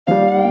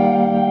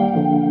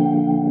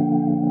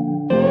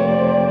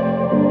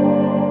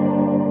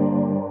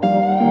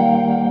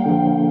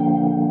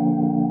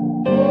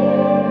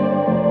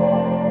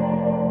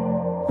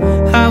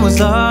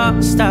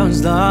lost, I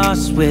was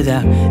lost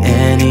without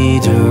any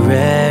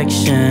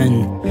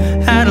direction.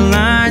 Had a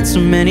line so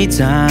many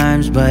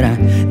times, but I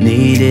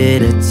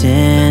needed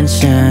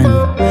attention.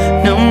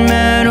 No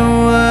matter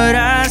what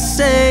I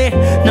say,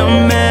 no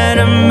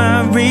matter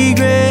my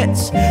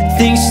regrets,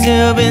 things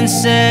still been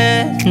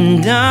said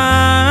and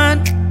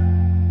done.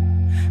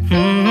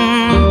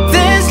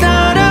 There's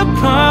not a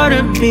part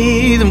of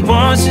me that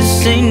wants to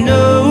say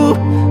no,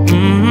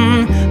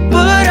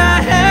 but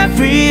I have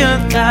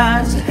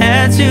realized I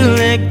had to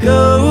let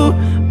go.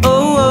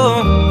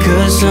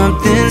 Cause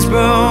something's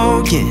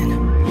broken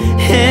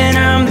and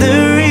I'm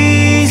the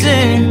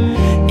reason.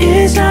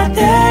 It's not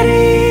that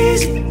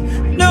easy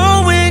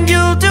knowing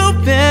you'll do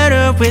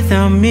better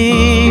without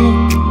me.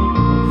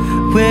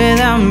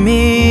 Without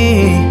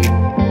me.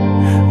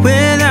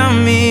 Without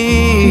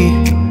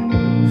me.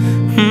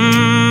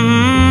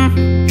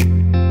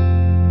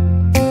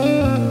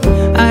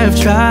 I have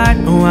tried,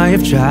 oh I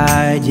have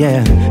tried,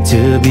 yeah,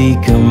 to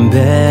become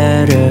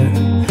better.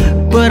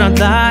 But I'd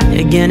lie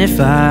again if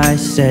I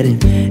said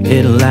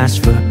it'll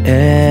last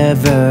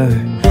forever.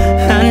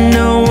 I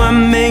know I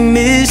make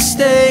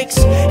mistakes,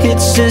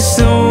 it's just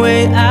the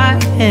way I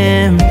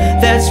am.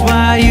 That's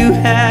why you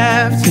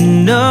have to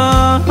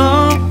know,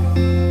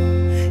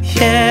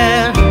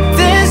 yeah.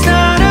 There's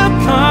not a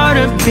part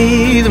of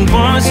me that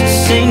wants to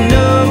say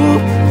no,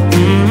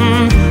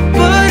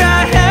 but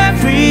I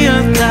have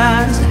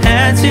realized I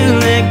had to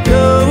let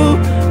go.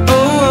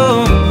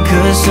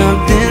 Cause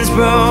something's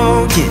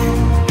broken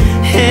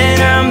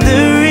and I'm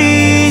the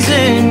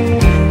reason.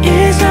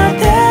 It's not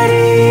that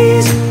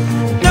easy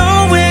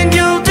knowing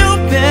you'll do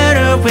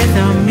better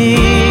without me.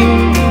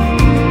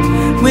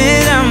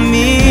 Without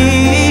me.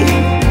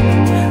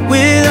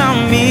 Without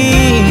me.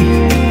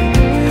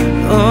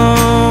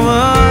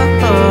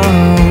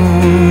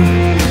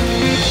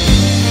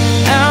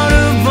 Out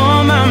of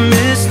all my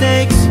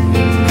mistakes,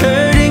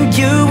 hurting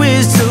you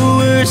is the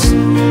worst.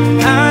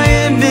 I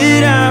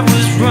admit I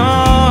was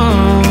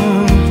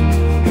wrong.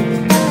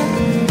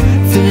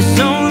 There's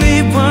only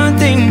one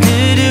thing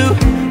to do,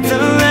 the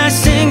last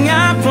thing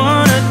I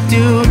wanna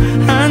do.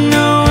 I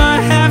know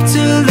I have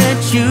to let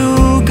you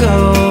go.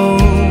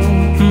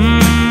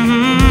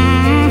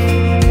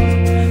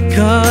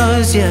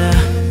 Cause yeah,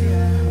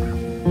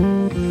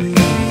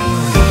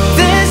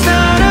 there's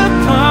not a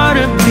part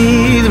of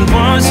me that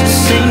wants to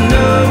say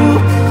no,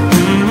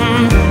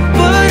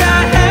 but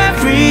I have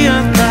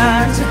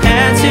realized I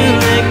had to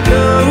let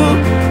go.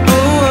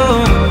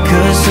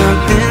 Cause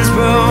something's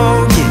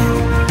broken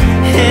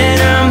and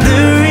I'm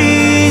the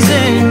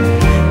reason.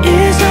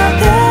 It's not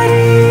that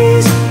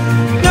easy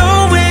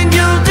knowing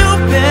you'll do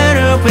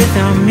better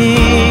without me.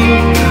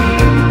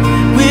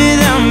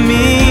 Without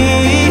me.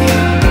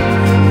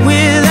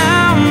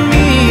 Without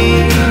me.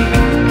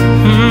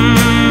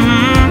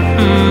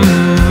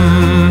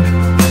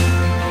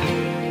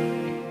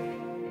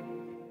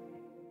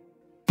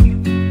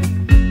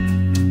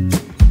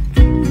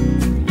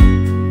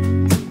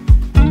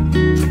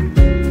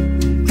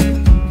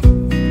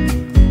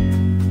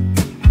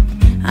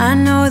 I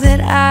know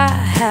that I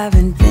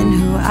haven't been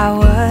who I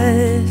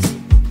was.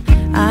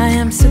 I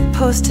am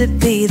supposed to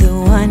be the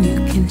one you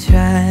can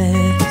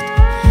trust.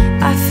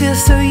 I feel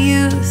so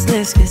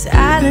useless cause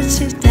I let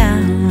you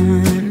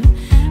down.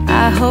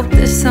 I hope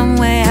there's some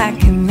way I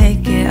can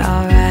make it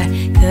alright,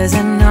 cause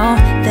I know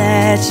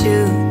that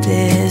you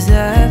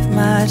deserve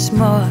much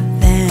more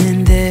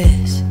than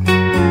this.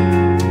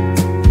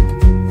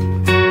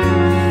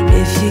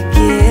 If you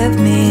give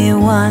me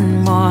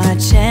one more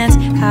chance,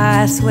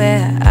 I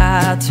swear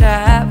I'll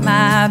try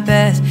my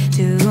best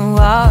to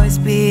always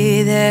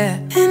be there.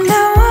 And I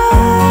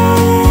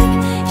want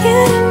you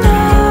to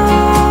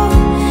know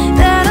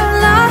that I'm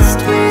lost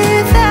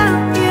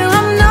without you.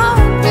 I'm not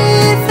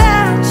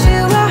without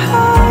you. I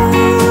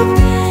hope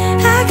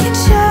I can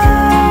show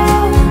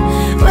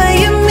what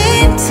you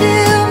mean to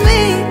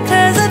me,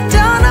 cause I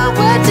don't know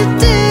what to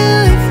do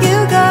if you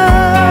go.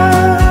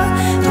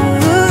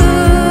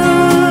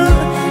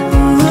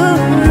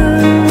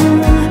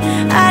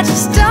 I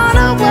just don't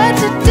know what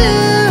to do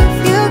if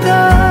you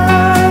go.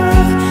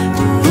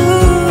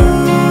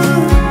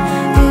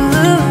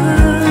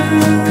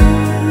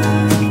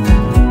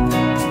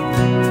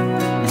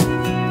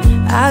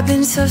 I've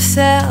been so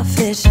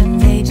selfish and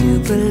made you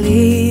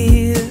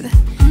believe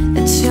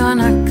that you're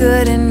not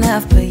good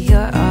enough, but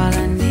you're all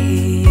I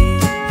need.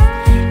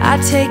 I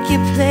take you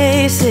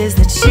places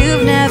that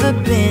you've never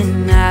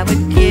been. I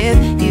would give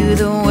you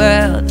the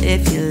world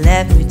if you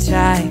let me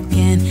try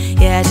again.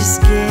 Yeah,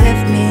 just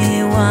give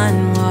me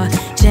one more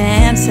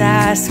chance.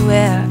 I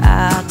swear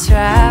I'll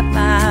try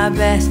my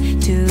best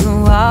to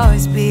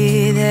always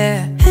be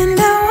there. And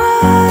I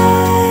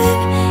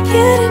want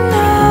you to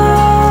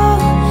know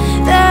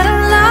that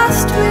I'm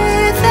lost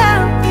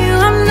without you.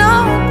 I'm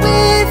not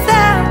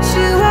without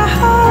you. I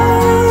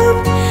hope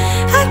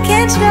I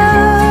can show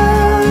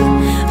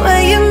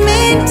what you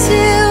mean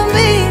to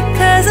me,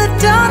 cause I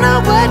don't know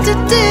what to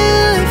do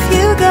if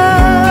you go.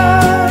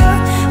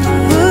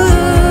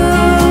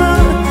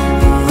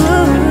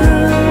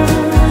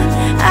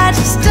 I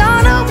just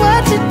don't know what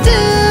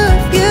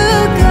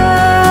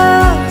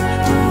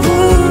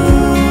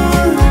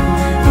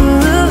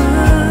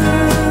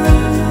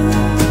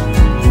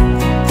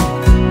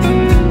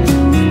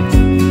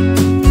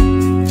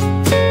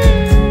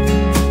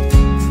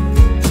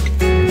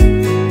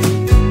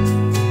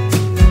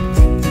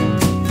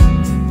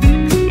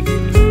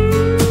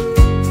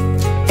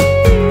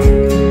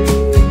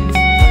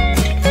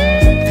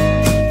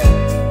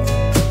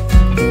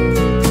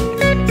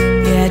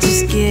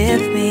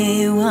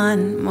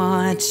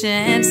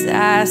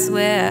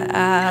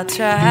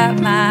try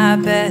my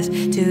best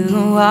to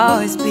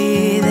always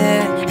be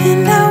there.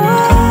 And I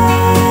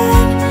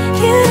want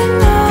you to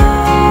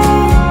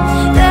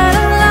know that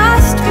I'm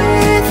lost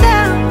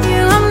without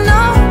you. I'm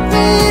not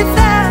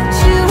without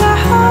you. I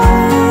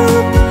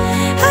hope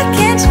I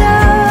can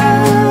show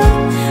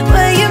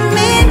what you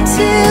mean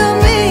to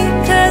me,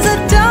 'cause I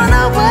don't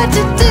know what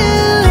to do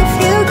if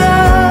you go.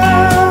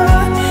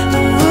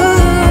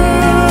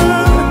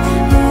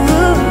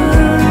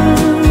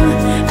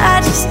 I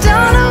just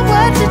don't know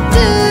what to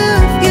do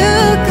if you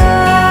go.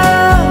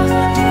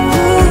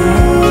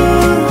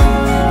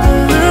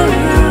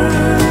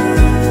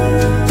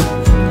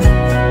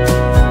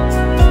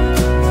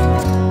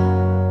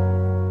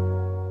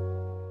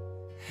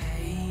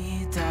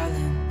 Hey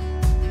darling,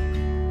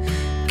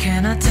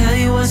 can I tell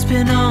you what's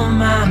been on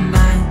my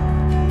mind?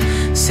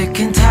 Sick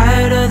and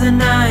tired of the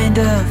 9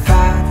 to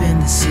 5 in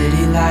the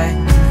city light.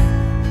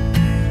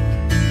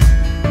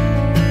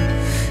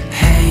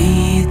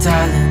 Hey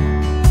darling,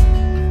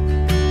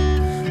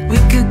 we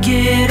could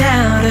get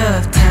out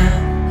of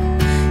town,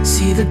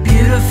 see the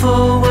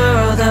beautiful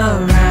world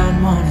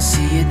around, wanna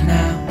see it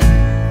now.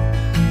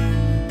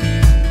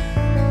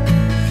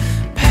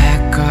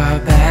 Pack our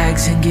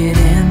bags and get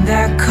in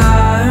that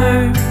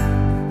car,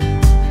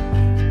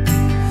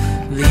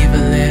 leave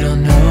a little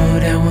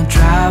note and we'll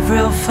drive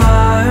real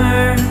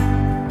far.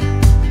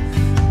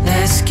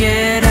 Let's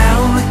get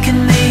out, we can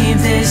leave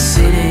this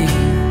city.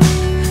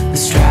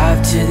 Let's drive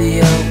to the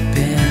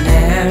open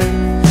air.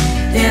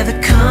 Yeah, the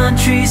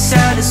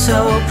countryside is so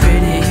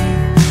pretty,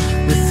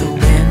 with the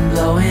wind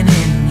blowing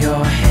in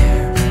your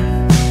hair.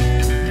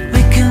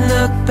 We can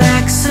look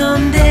back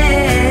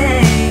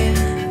someday,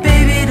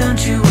 baby,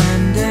 don't you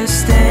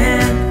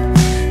understand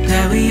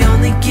that we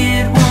only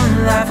get one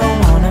life? I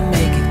wanna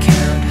make it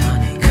count,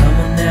 honey, come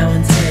on now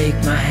and take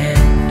my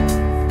hand.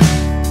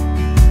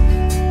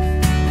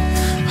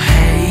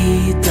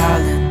 Hey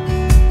darling,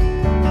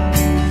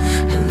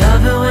 I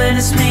love it when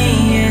it's me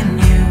and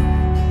you,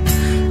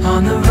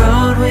 on the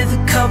road with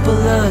a couple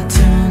of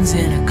tunes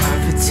in a car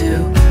for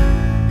two.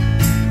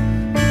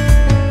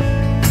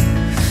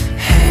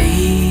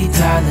 Hey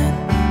darling,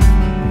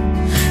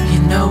 you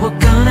know we're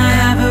gonna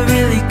have a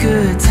really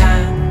good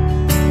time,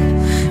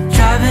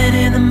 driving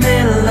in the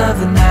middle of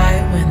the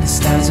night when the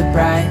stars are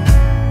bright.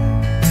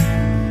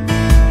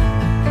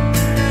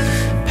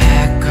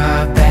 Pack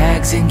our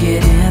bags and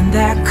get in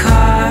that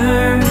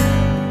car,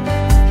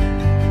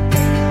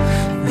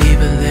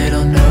 leave a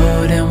little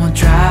note and we'll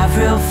drive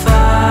real far.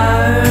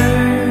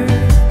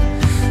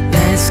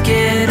 Let's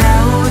get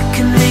out, we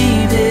can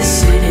leave this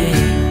city.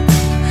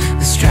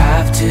 Let's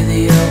drive to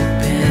the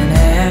open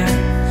air.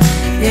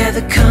 Yeah,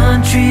 the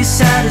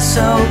countryside is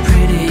so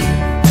pretty,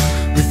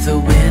 with the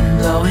wind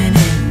blowing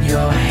in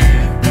your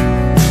hair.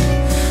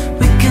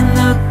 We can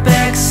look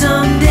back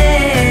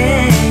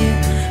someday,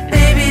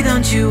 baby,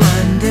 don't you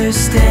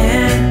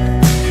understand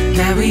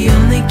that we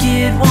only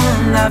get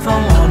one life? I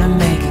wanna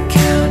make it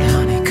count,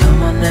 honey, come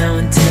on now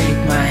and take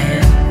my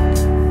hand.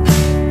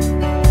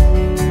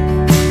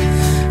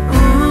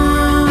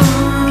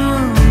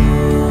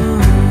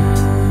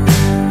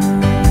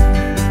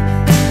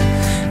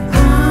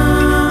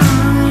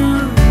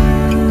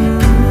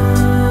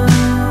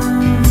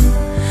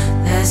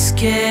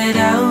 Get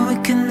out, we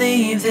can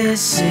leave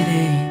this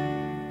city.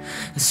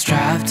 Let's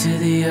drive to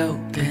the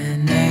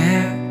open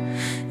air.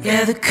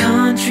 Yeah, the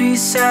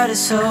countryside is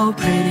so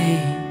pretty,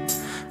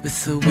 with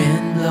the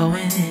wind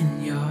blowing in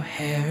your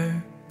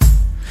hair.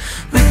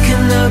 We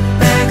can look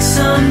back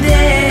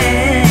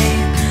someday,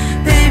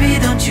 baby,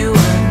 don't you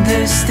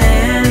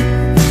understand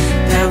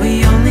that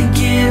we only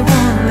get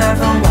one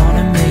life? I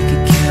wanna make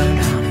it count,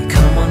 honey,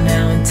 come on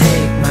now and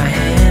take my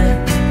hand.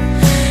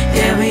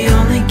 Yeah, we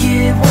only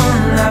get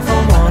one life, I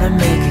wanna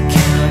make it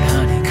count,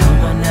 honey, come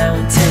on now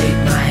and take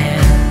my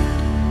hand.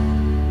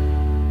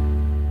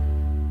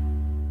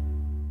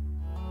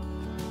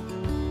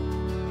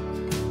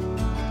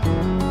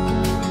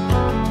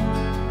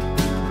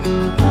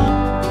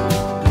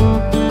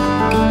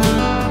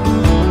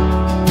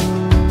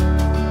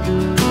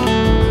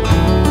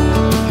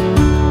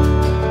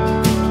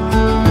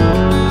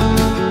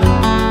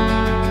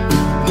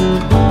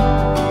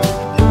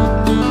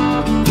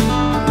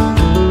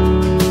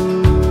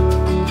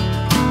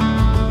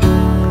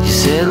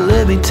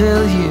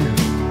 Tell you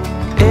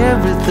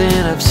everything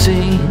I've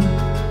seen,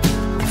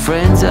 the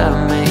friends I've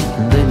made,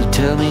 and then you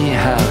tell me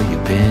how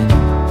you've been.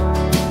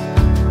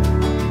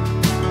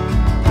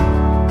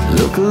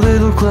 Look a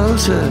little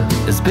closer,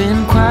 it's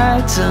been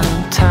quite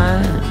some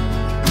time,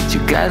 but you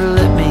gotta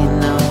let me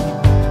know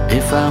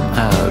if I'm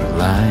out of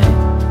line.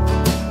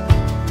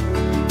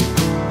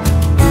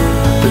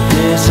 But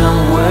there's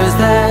some words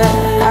that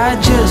I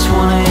just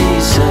wanna hear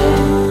you say,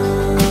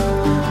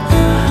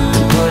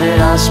 put it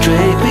all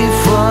straight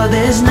before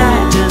this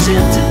night turns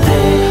into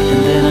day,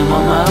 and then I'm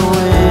on my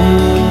way.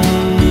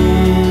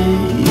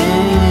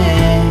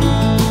 Yeah.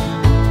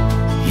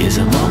 Yes,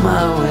 I'm on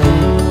my way.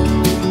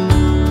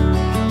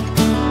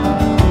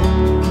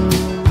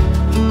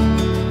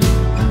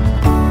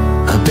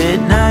 A bit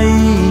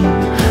naive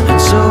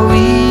and so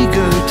eager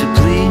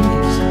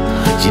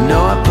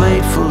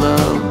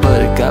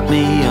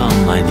me on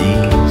my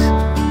knees.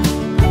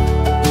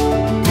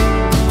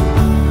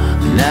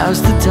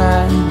 Now's the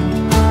time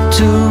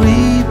to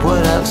reap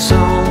what I've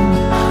sown.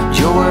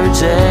 Your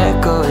words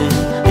echoing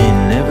in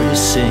every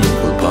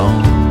single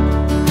bone.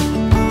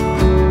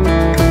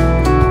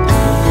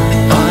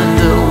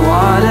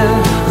 Underwater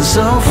and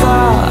so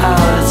far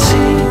out at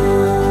sea,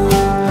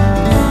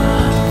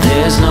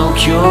 there's no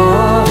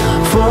cure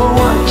for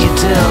what you're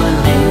telling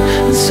me,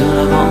 and soon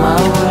I'm on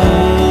my way.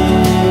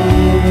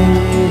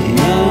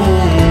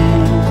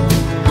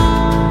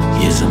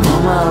 Yes, I'm on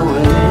my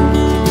way.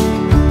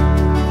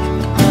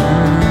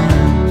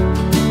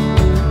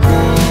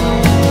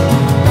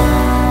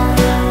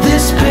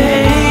 This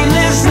pain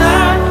is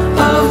not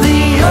of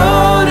the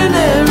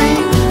ordinary.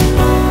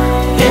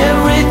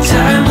 Every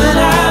time that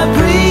I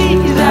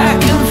breathe, I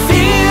can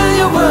feel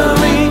you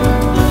worry.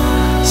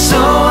 So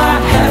I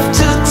have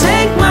to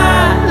take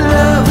my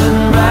love and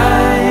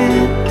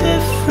write a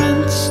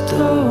different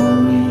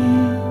story.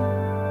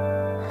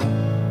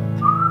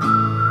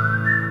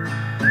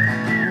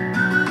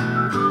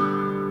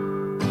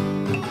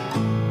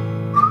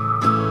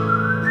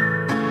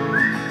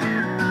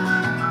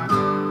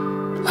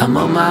 I'm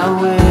on my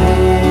way.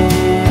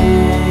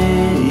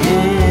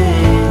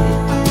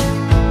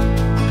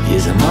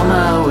 Yes, I'm on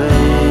my way.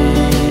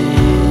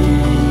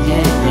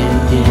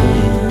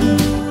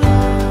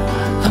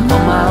 I'm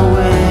on my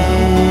way.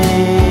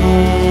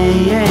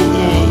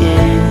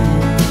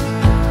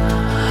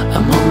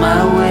 I'm on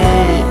my way.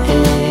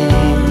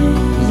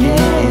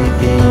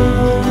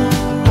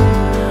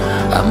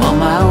 I'm on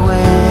my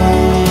way.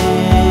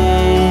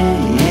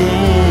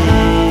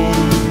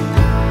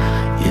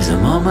 Yes,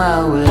 I'm on my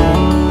way.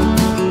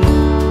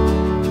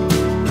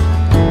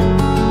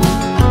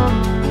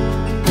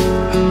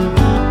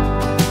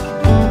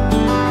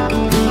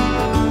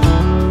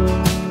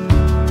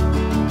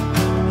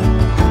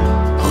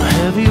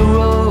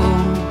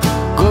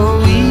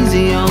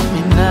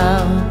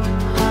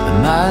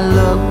 My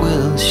love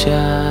will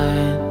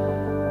shine.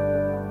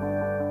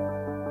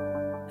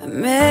 I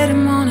met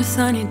him on a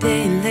sunny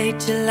day in late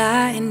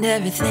July, and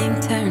everything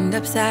turned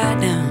upside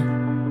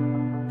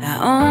down. I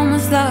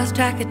almost lost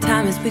track of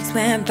time as weeks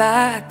went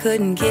by. I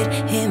couldn't get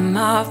him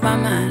off my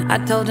mind. I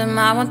told him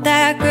I want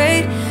that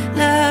great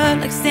love,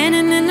 like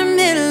standing in the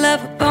middle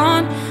of a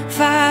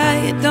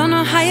bonfire. You don't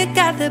know how you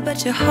got there,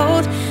 but you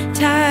hold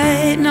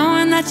tight,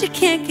 knowing that you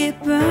can't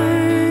get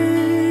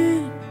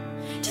burned.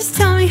 Just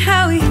tell me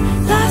how we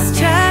lost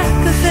track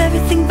of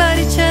everything but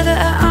each other.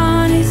 I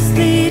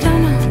honestly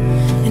don't know.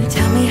 And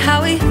tell me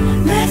how we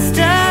messed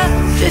up,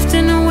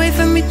 drifting away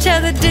from each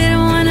other. Didn't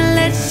wanna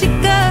let you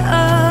go.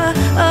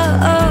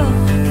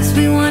 Cause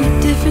we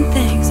wanted different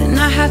things, and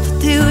I have to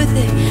deal with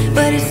it,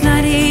 but it's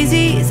not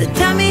easy. So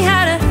tell me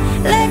how to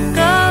let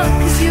go,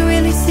 cause you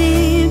really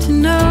seem to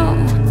know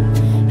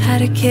how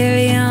to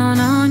carry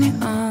on your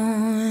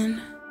own.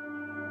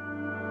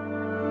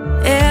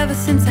 Ever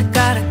since I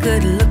got a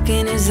good look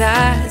in his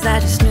eyes, I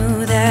just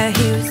knew that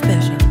he was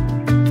special.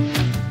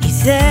 He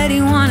said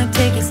he wanted to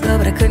take it slow,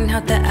 but I couldn't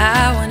help that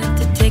I wanted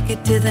to take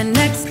it to the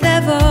next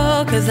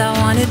level. Cause I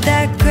wanted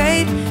that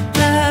great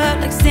love,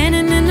 like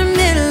standing in the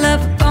middle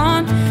of a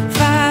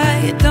bonfire.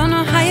 You don't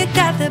know how you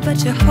got there,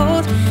 but you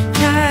hold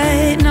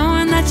tight,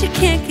 knowing that you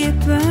can't get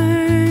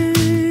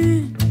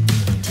burned.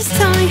 Just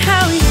tell me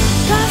how we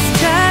lost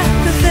track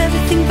of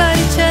everything but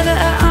each other.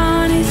 I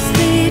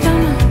honestly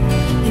don't know.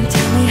 And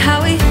tell me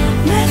how we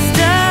messed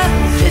up,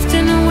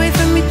 drifting away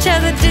from each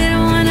other.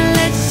 Didn't wanna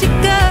let you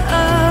go.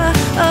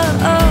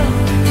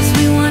 Cause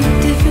we wanted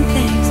different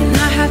things, and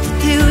I have to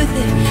deal with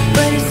it,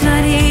 but it's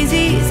not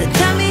easy. So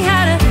tell me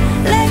how to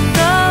let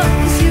go,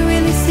 cause you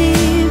really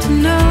seem to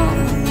know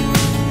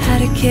how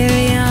to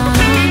carry on.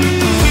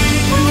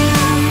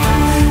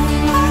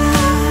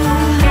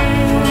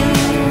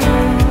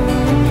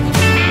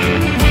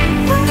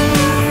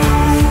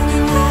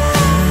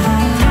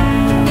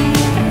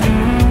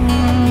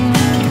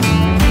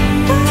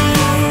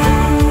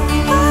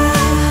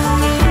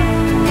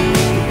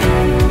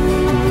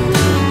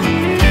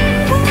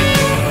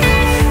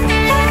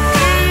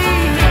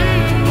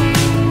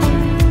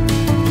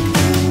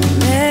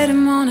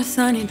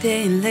 Sunny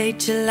day in late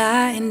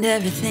July, and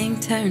everything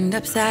turned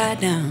upside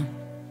down.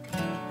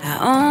 I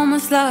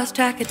almost lost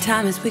track of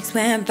time as weeks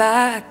went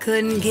by. I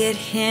couldn't get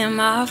him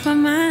off my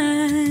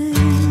mind.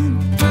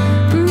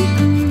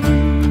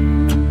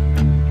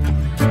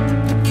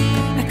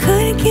 I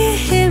couldn't get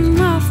him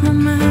off my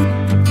mind.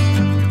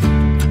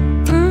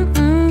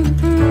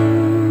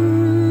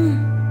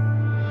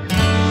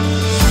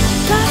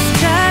 Lost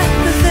track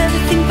of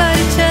everything but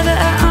each other.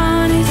 I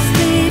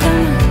honestly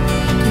don't know.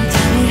 And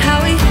tell me how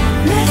we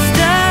messed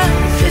up,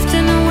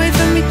 drifting away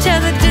from each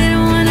other.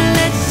 Didn't wanna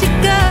let you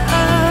go.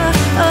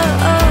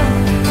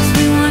 Cause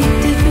we wanted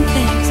different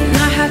things, and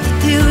I have to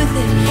deal with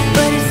it,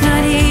 but it's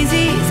not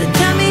easy. So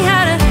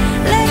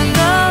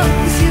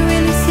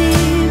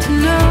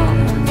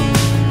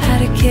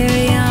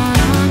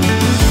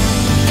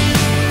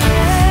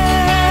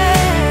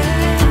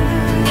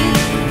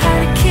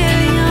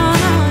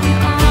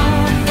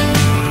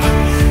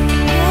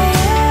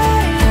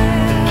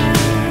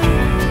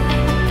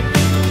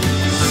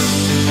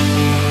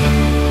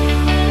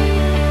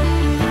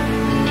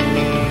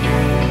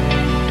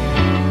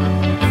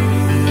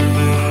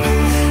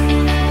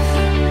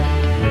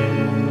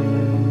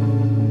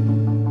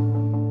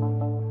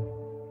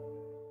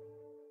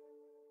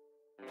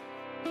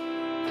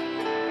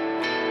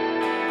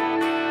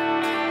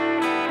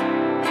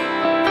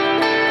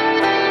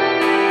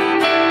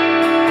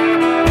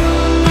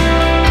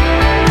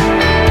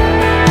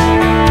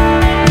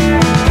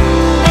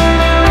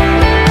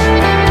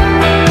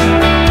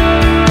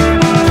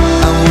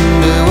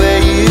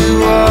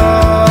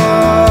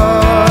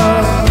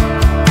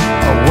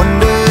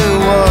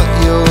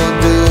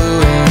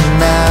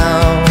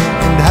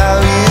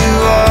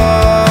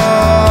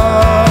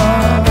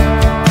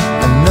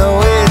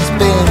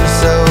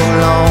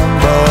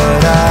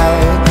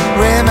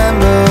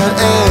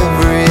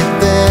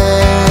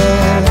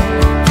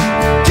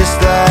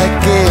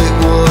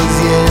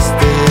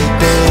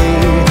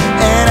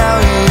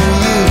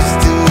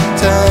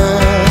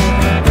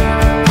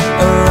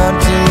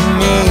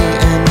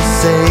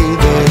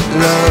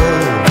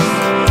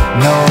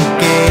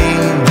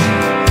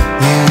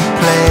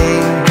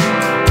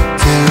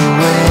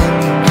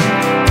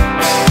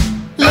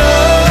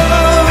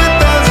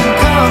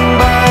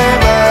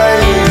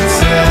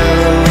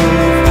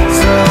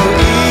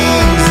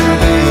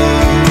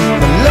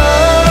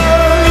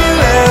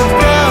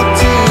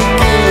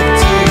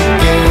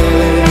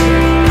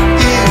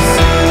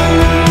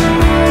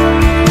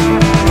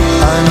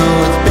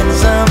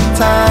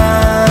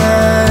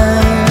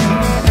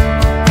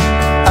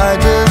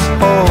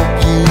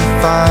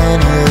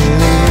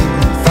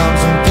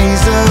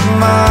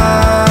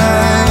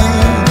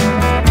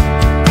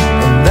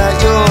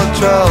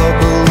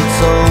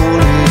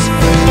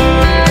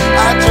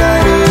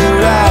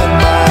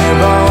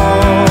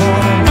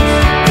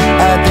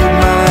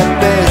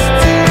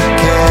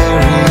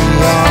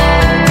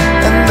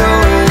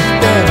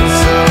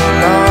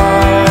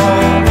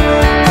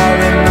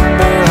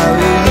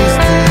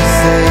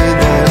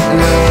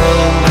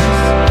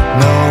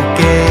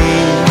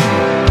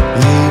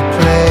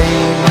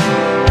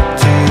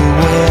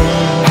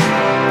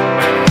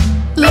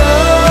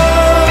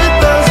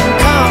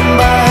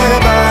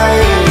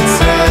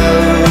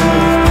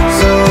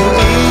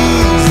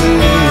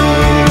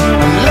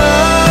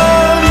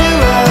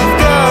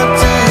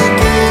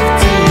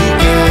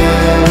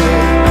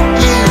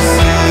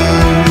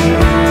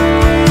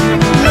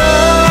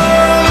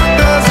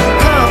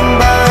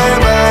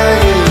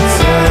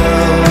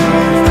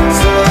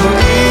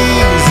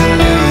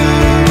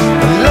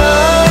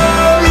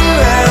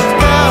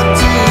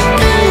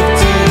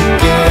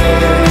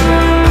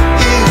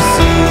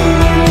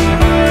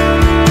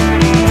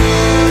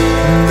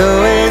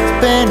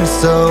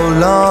so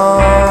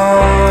long.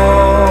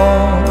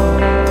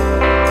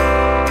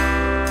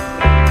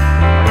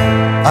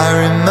 I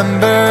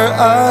remember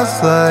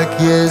us like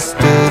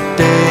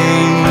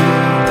yesterday,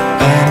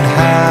 and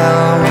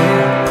how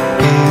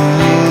he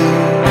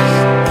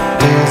used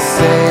to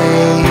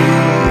say,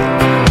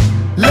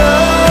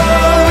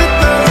 love, it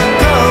doesn't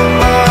come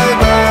by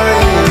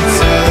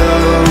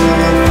itself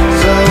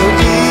so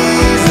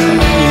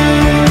easily.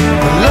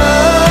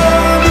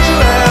 Love, you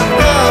have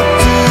got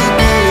to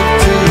give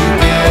to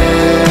get,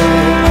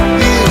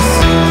 you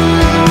see.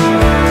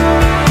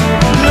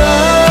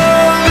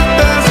 Love, it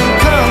doesn't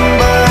come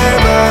by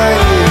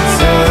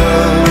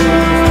itself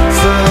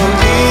so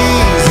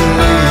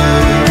easily.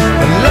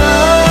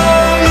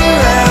 Love, you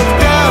have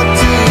got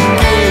to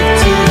give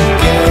to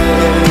get,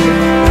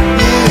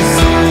 you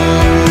see,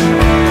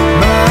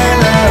 my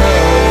love.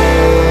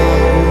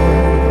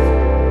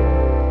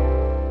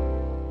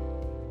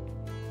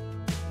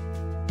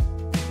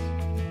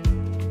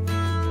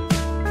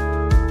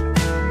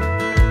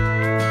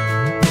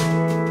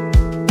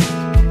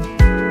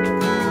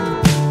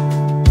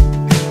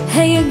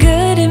 Hey, you're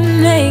good at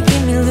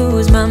making me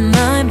lose my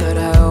mind, but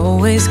I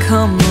always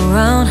come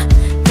around,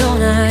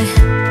 don't I?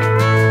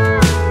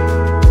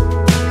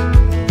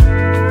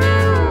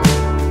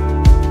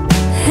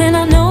 And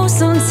I know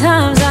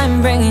sometimes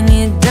I'm bringing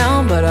you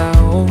down, but I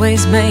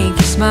always make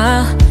you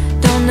smile,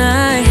 don't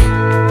I?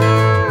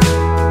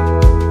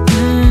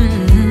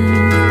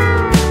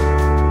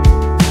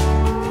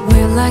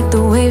 We're like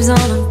the waves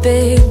on a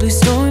big blue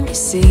stormy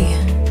sea,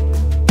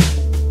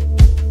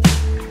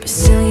 but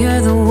still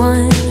you're the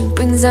one who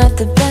brings out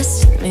the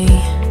best in me.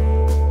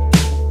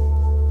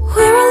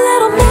 We're a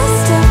little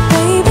messed up,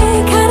 baby,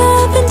 kinda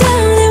up and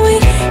down, and we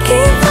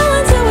keep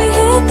falling till we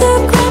hit the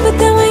ground, but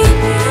then we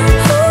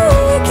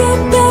get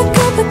back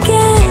up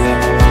again.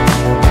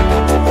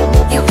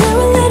 Yeah, we're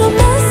a little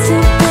messed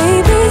up,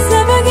 baby, it's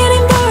never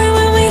getting boring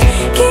when we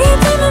keep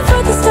aiming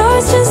for the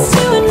stars, just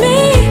you and me.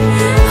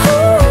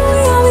 We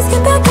always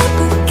get back up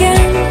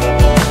again,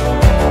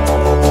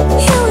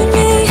 you and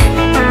me.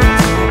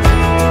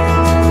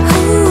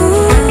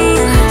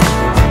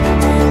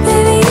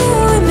 Baby, you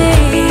and me.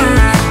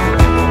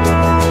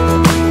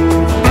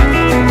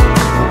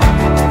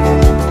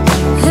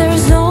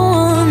 There's no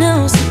one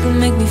else who can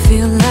make me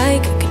feel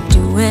like I can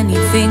do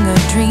anything I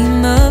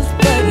dream of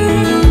but you.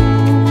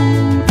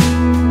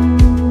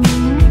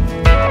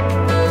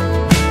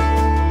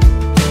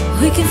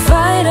 We can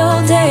fight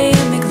all day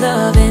and make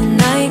love at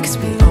night, 'cause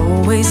we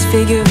always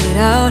figure it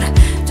out,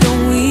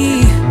 don't we?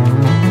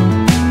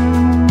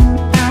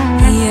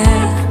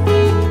 Yeah.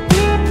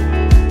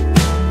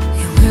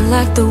 And we're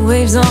like the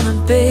waves on a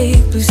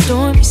big blue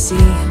stormy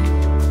sea.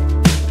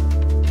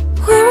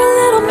 We're a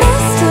little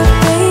messed up,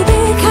 baby,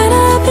 kinda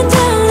up and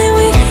down, and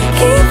we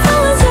keep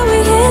falling till we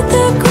hit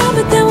the ground,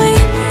 but then we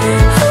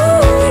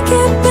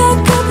get back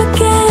up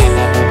again.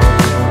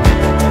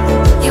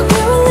 Yeah,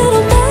 we're a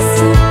little messed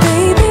up,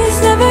 baby, it's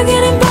never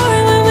getting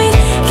boring when we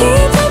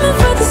keep aiming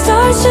for the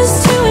stars, just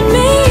you and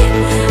me.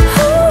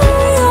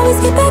 We always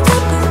get back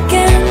up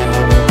again,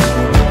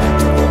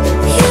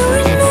 you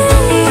and me,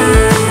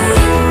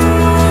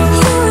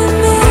 you and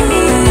me,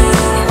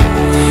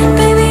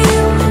 baby,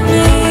 you and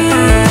me.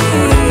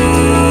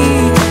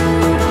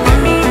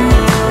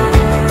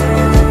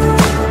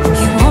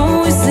 You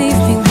always leave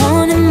me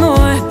wanting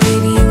more,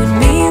 baby, you and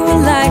me,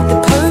 we're like the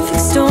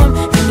perfect storm,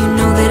 and you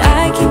know that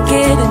I can't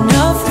get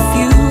enough of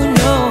you,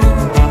 no.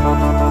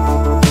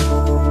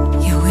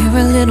 Yeah, we're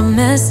a little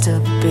messed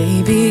up,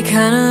 baby,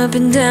 kinda up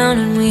and down,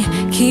 and we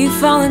keep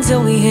falling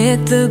till we hit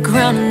the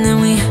ground, and then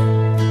we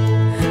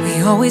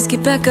always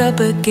get back up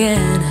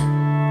again.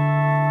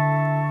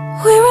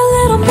 We're a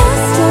little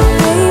messed up,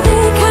 baby,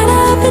 kinda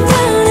up and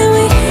down, and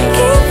we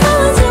keep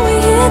falling till we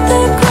hit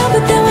the ground,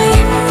 but then we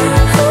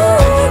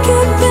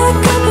get back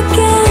up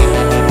again.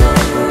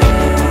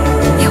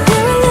 Yeah,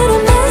 we're a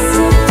little messed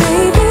up,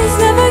 baby, it's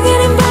never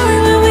getting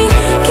boring when we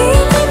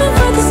keep aiming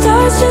for the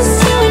stars, just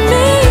you and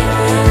me.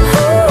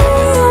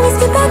 We always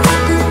get back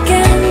up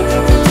again,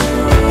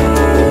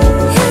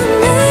 you and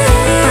me.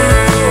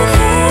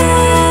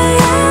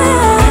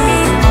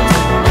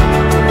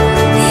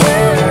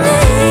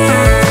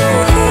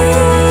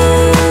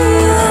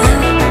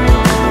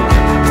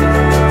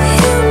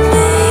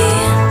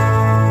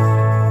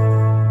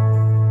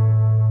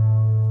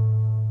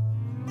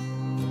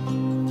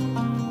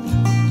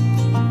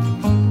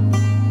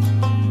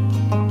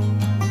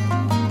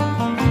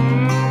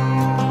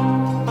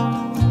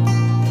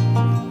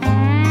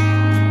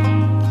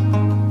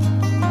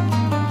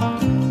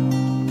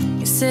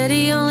 Said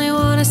he only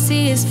wanna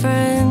see his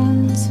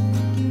friends.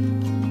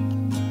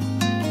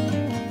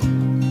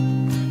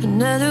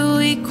 Another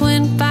week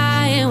went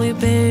by and we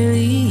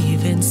barely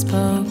even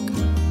spoke.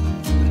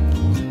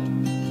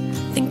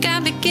 Think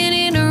I'm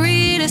beginning to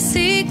read a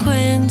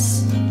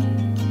sequence.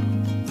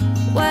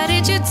 Why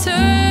did you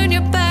turn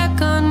your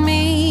back on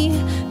me?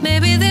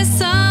 Maybe there's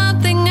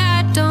something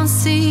I don't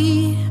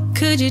see.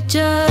 Could you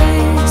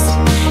just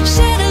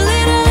shed a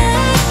little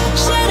light,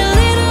 shed a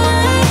little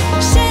light,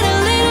 shed a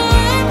little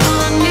light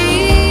on me?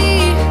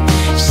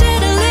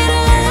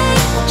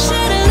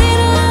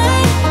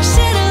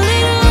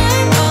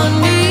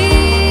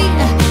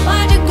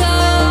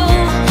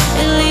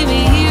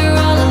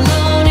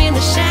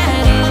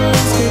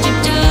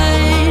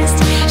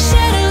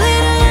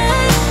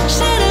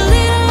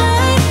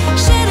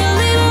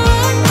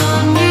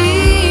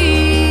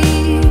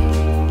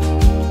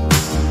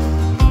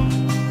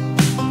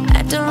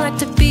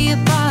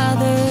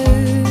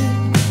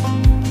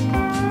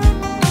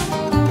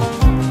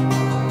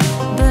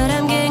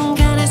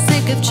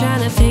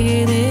 trying to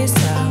figure this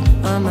out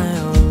on my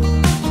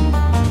own.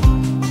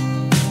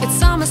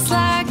 It's almost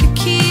like you're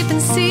keeping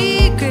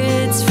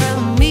secrets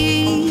from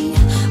me.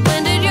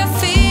 When did your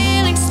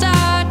feelings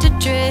start to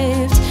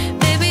drift?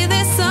 Maybe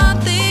there's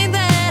something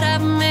that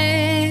I've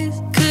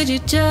missed. Could you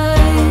just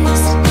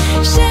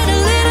shed a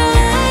little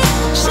light,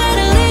 shed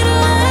a little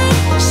light,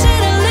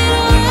 shed a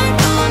little light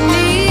on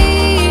me?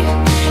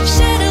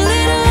 Shed a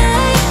little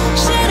light,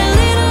 shed a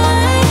little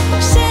light,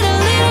 shed a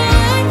little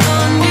light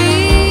on me.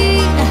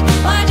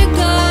 Why'd you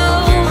go?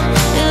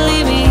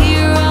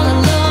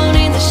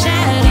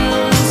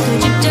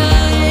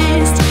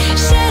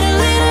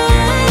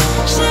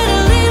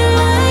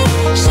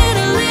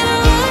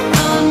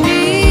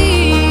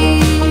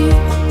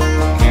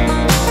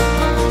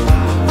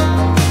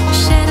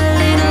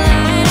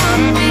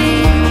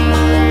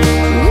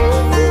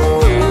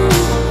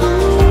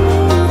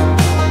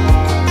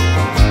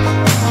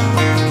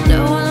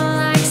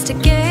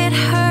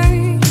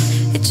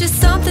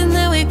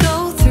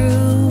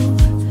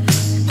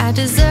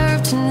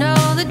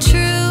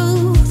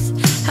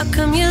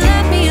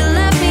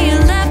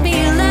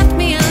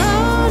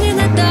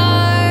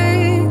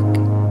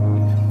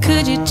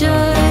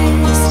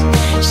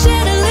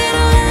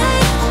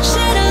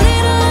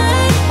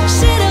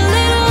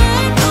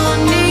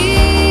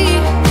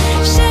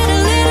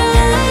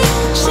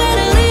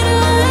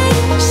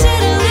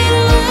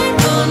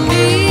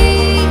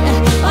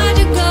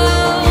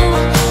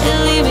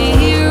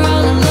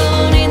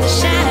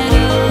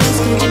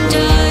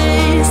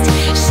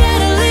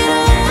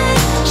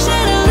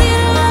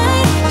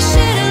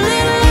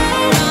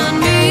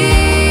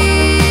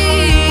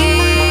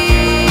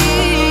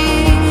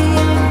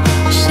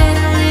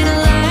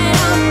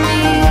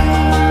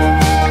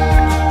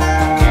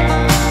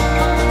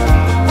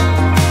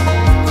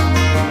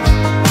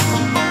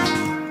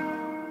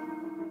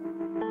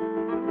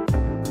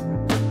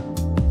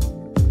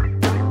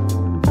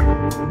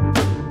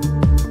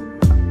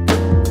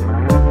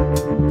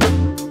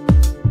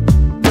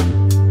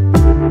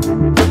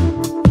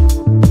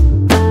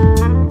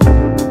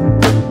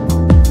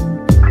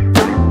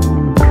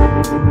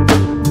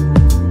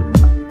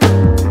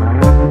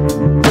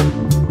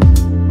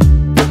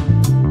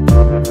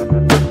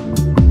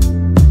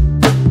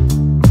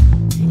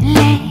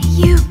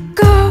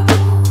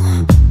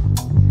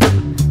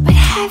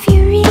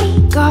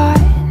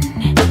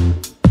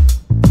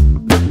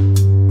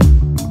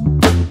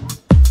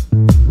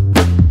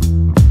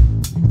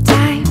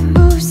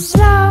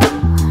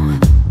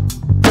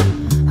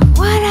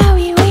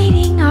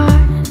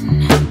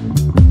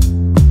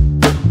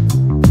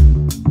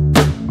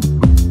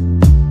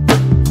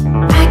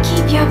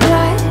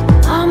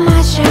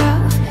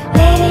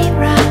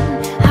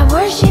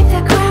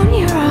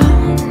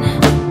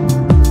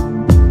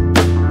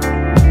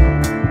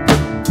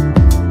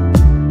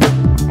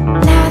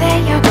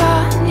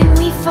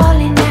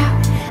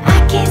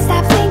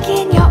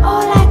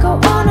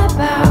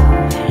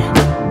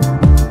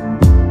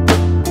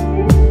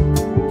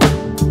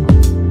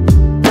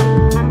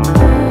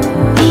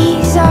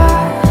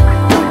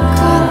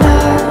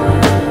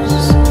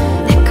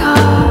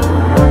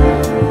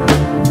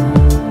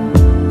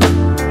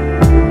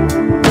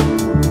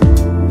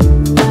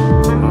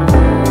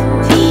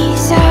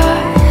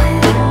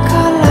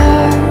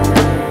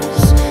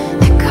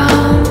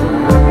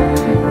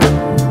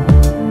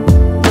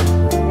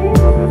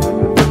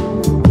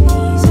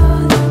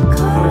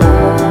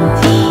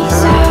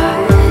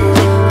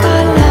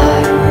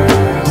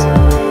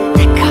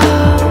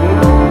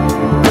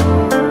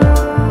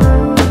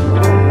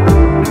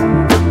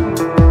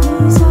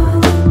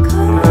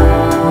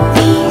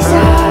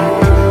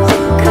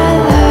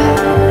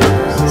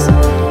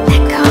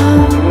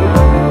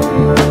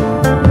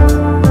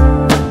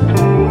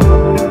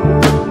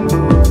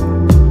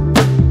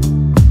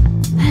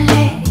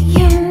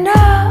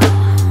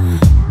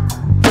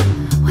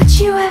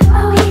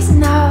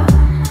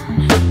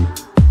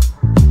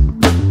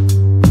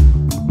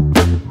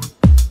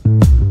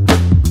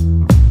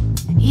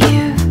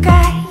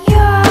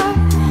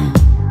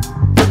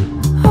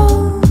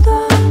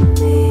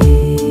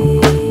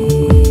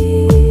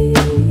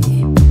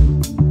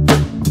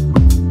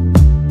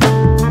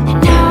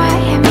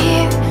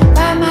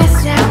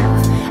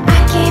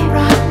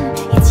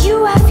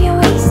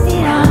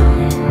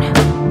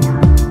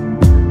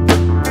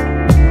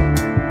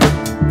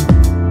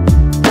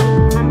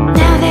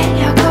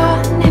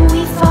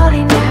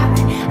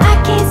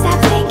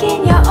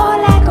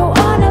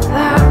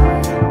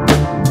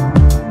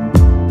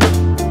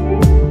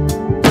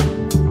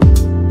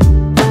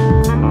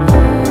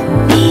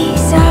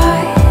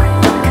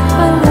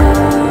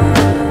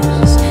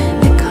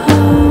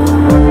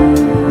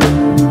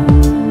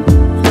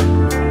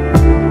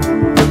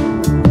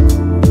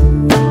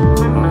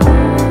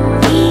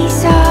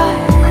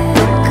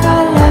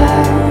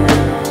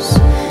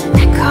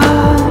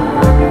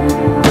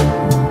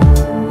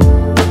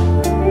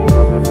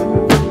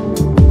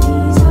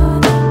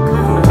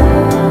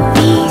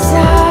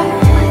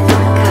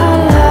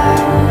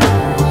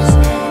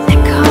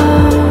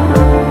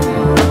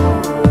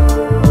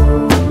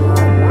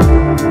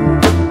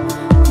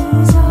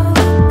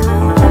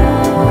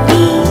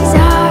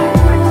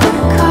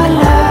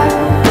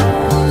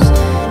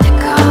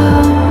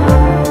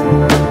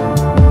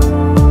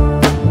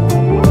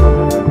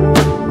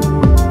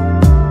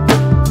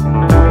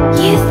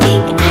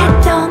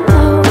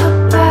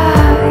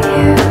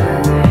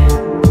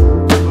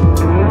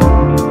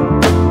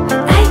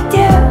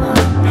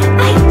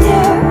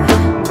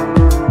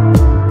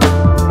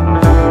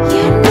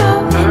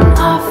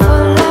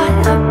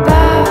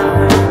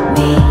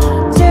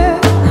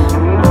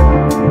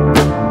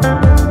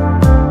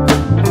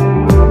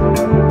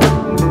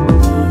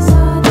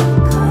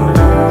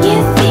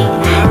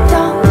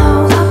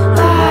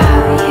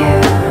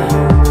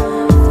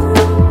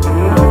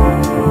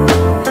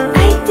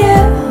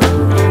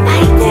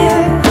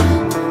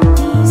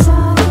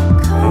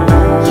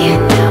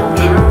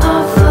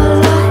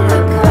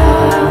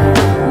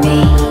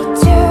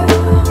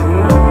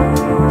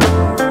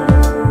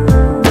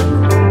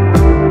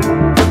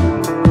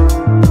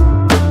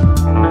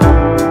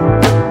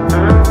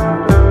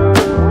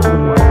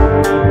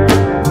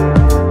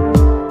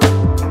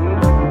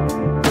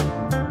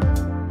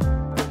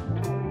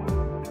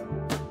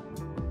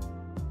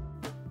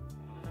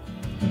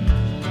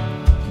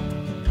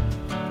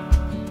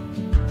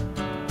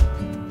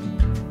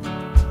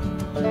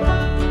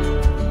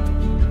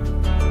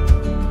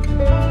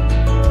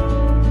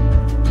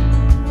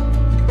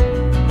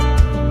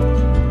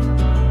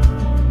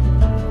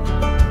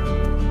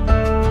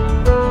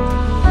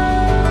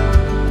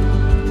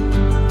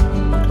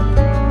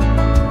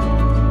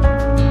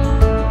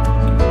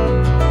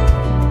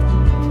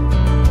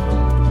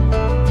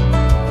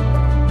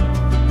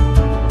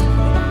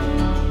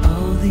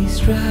 these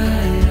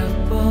dried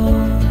up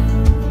bones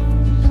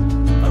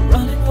are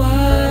running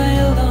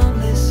wild on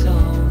this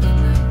old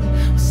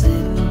night. We're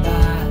sitting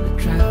by the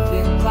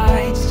traffic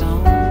lights,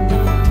 don't know.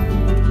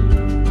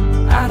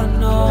 I don't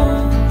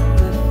know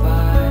if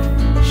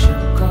I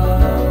should go.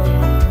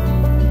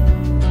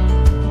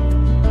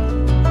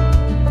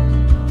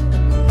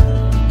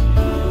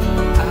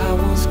 I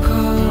once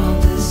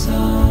called this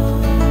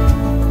home.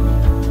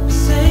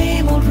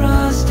 Same old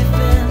rusty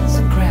fence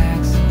and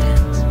cracks and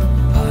dents,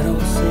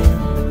 puddles in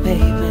the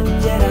pavement.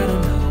 Yet I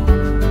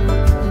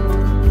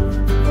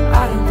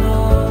don't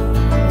know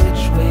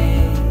which way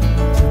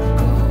to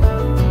go.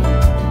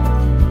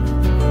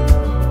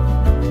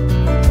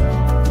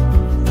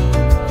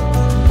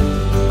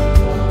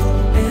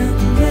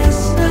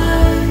 Endless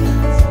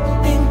nights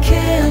in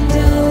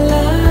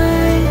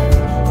candlelight,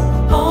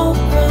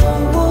 open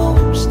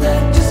wounds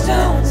that just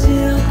don't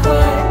feel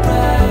quite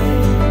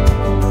right.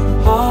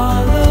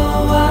 Hollow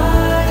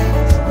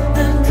eyes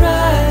and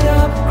dried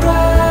up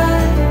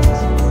cries,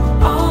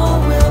 all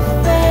will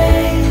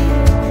fade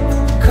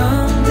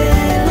come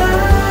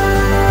daylight.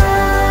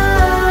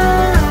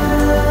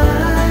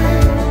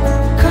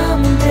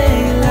 Come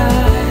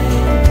daylight,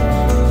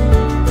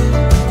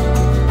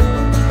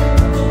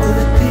 will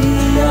it be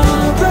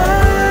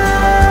alright?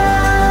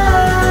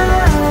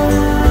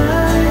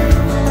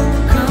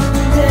 Come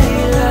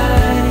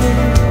daylight.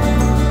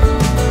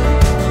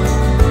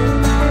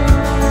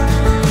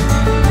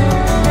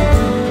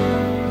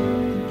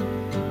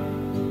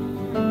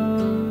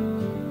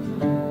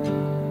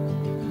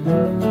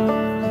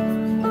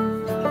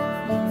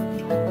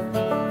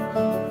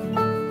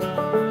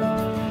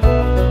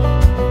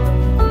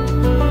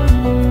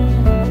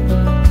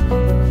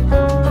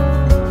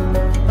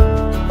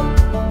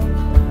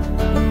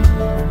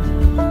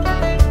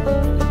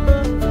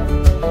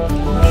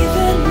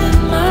 Even in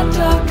my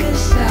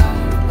darkest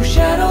hour, where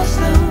shadows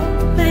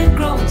loom and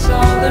grow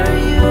taller,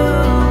 you,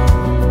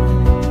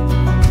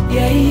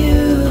 yeah, you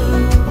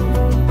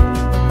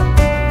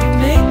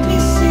make me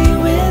see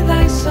with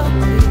eyes so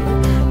clear.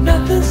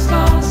 Nothing's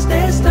lost,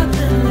 there's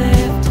nothing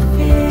left to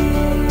fear.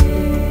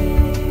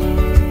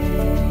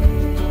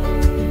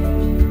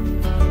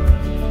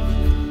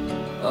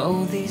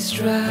 Oh, these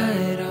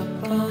dried up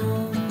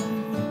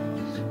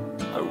bones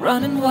are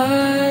running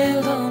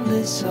wild on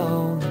this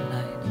old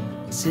night,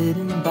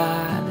 sitting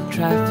by the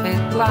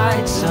traffic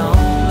lights. Oh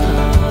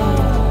no,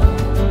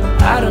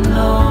 I don't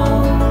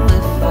know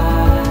if I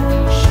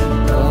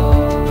should go.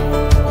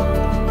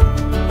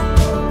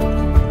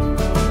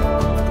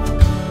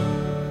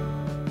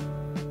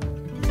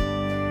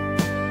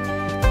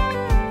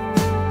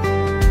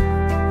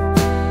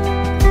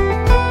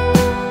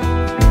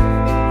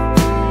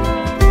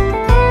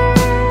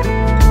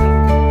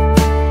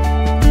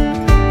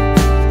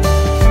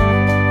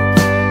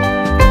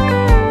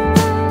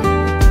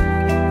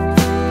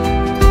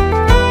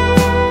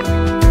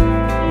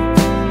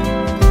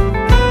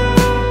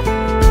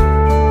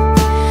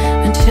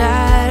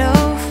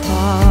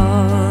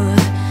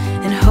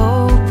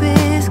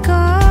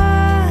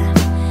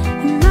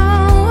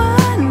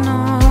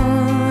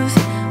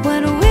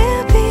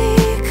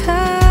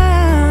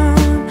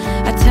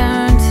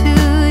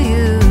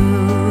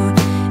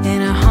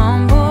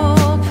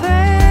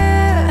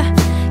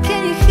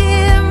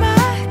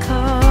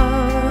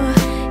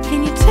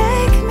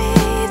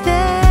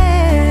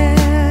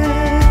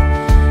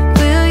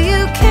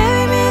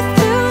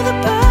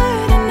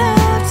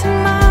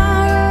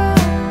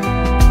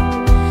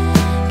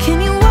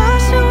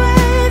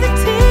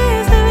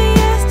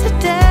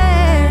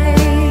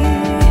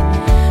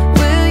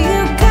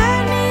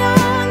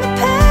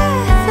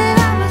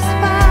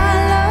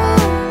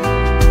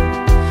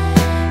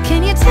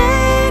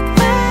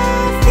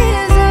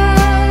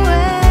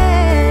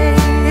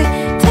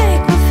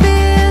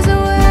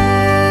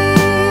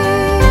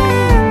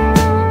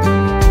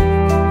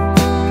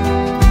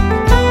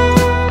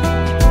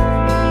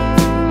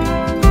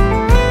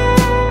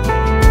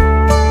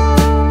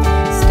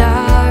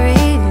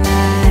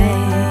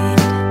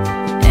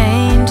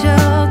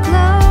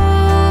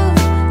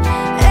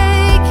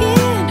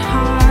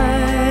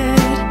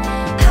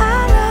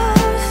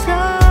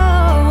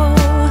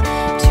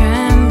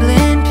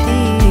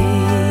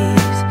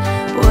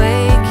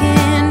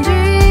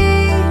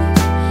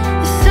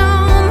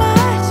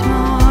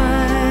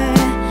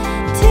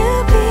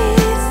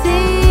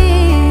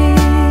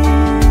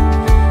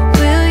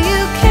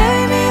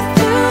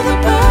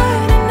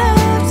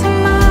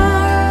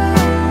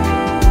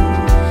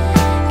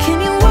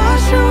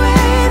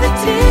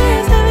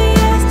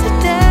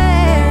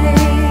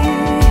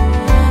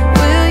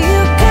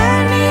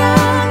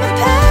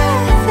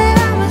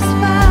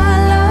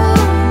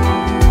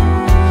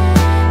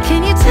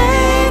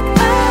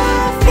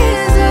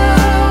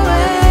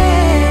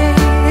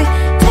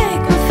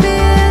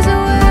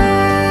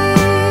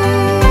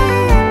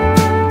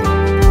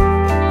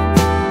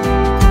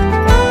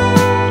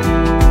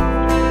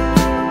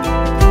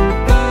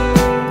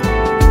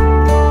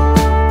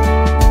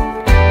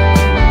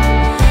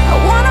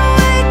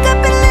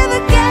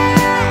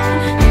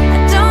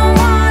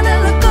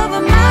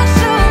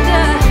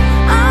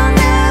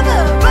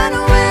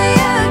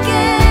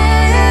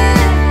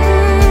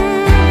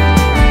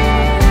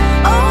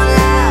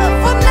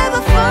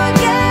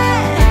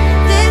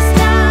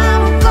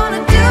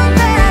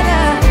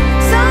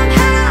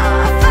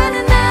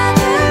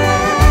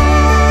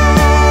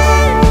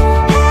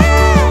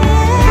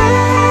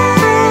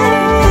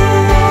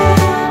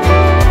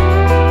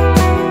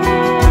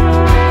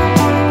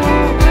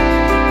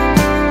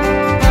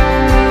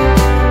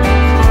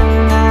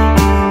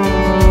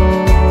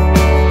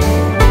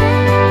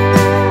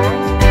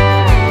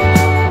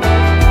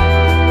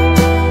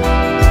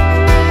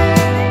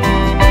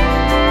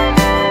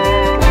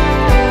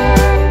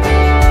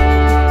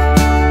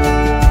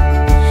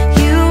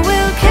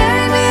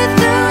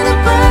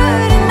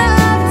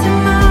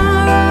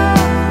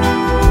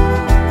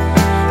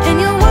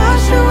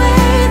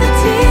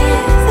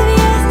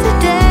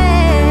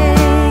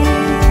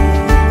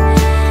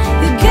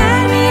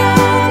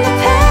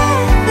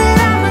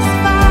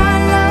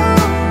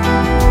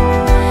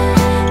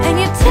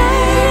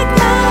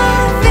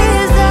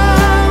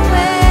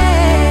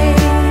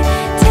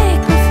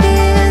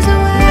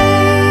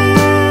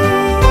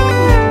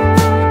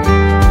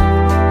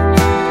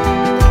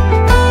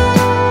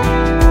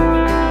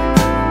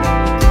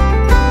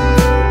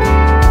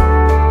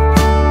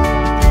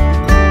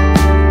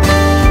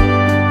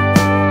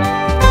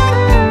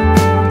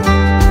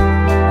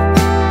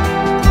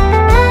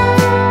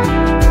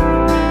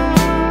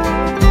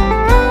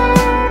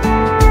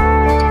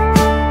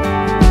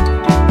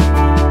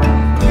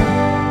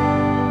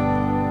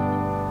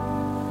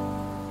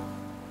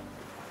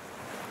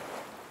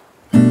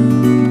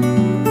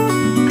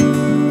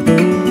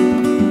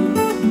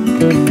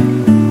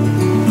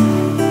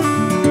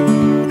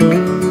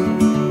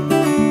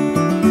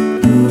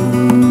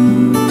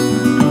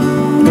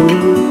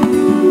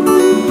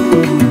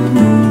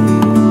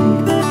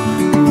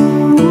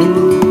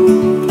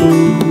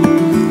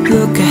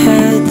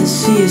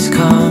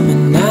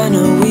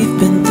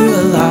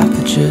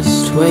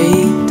 just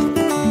wait.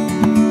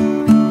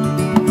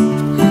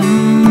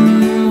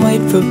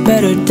 Wait for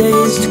better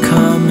days to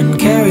come and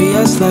carry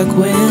us like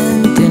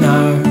wind in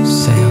our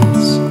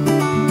sails.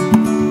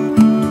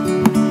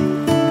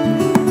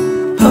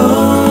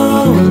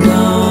 Hold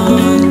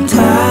on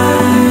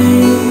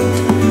tight,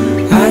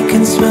 I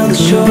can smell the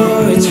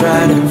shore, it's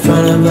right in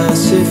front of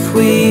us if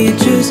we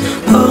just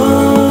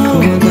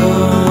hold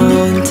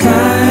on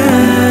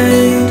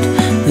tight.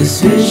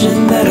 This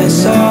vision that I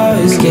saw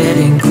is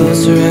getting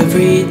closer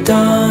every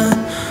dawn.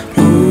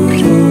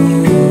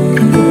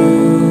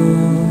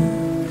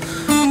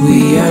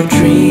 We are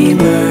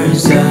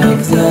dreamers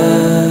of the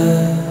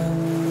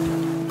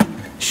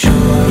shore.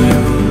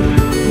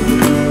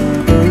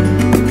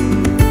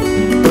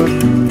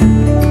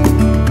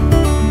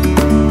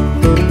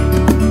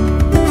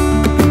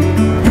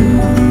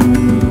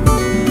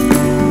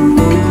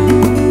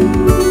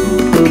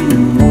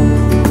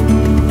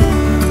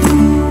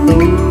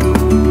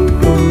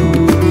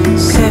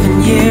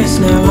 7 years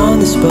now on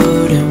this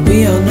boat, and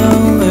we all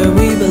know where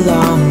we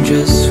belong.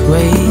 Just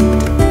wait.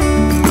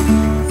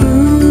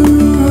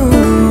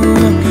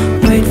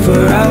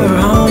 For our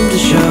home to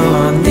show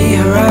on the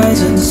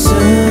horizon,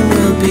 soon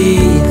we'll be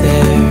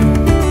there.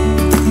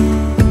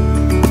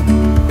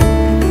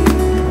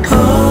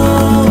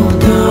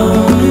 Hold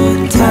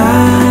on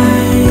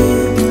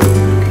tight,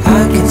 I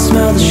can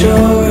smell the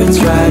shore, it's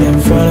right in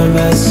front of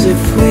us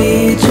if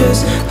we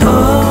just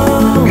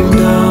hold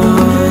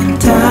on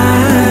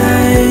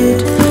tight.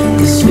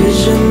 This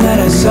vision that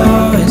I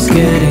saw is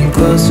getting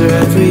closer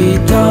every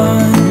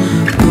dawn.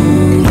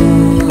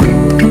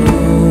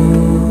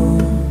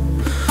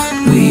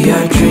 We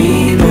are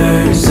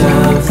dreamers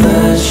of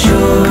the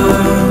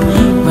shore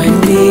when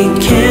we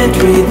can't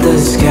read the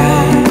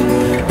sky.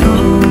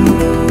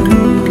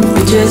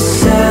 We just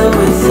sail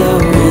with the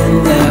wind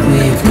that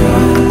we've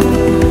got,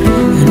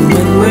 and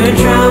when we're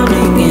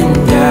drowning in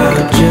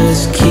doubt,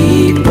 just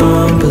keep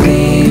on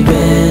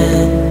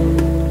believing.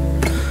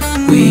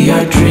 We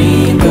are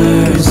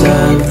dreamers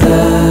of the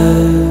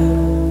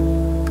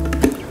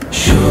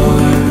shore.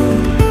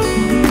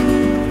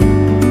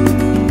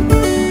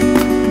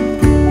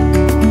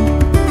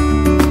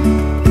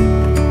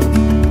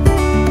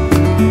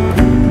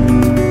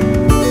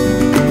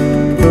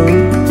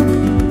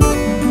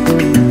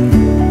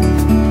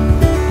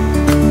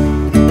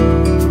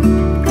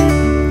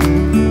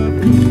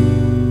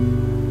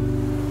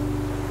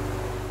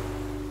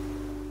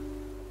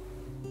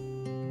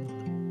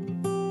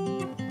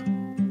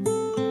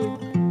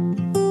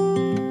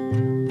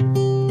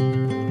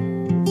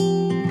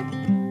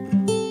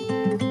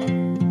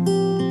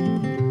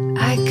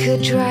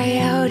 Dry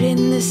out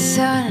in the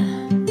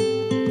sun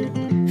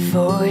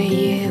for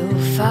you.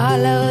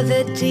 Follow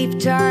the deep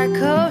dark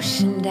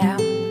ocean down.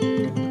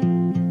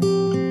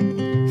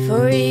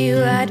 For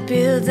you I'd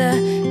build the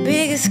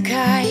biggest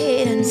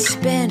kite and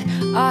spend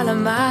all of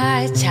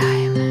my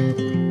time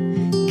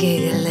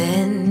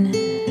giggling.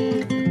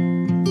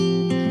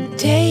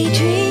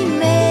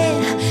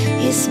 Daydreaming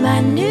is my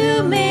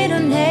new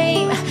middle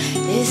name.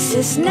 This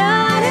is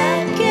not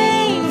a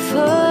game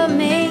for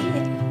me.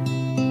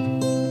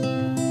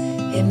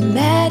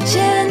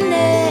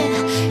 Imagining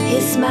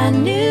is my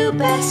new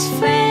best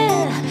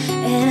friend,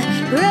 and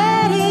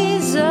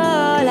ready's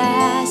all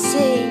I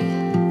see.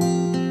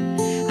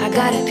 I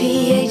got a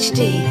PhD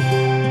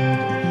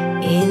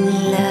in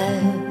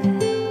love.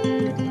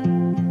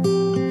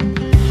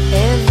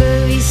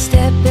 Every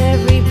step,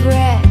 every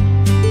breath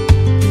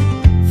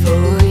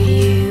for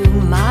you.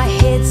 My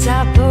head's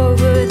up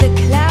over the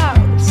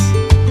clouds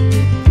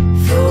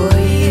for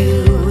you.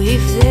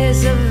 If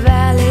there's a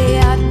valley,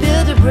 I'd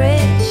build a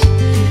bridge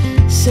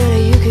so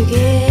that you could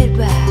get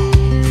by,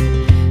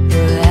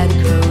 or I'd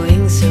grow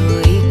wings so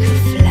we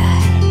could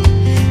fly.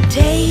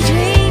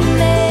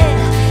 Daydreaming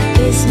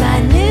is my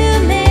new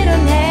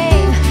middle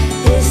name.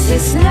 This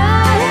is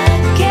not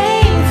a game.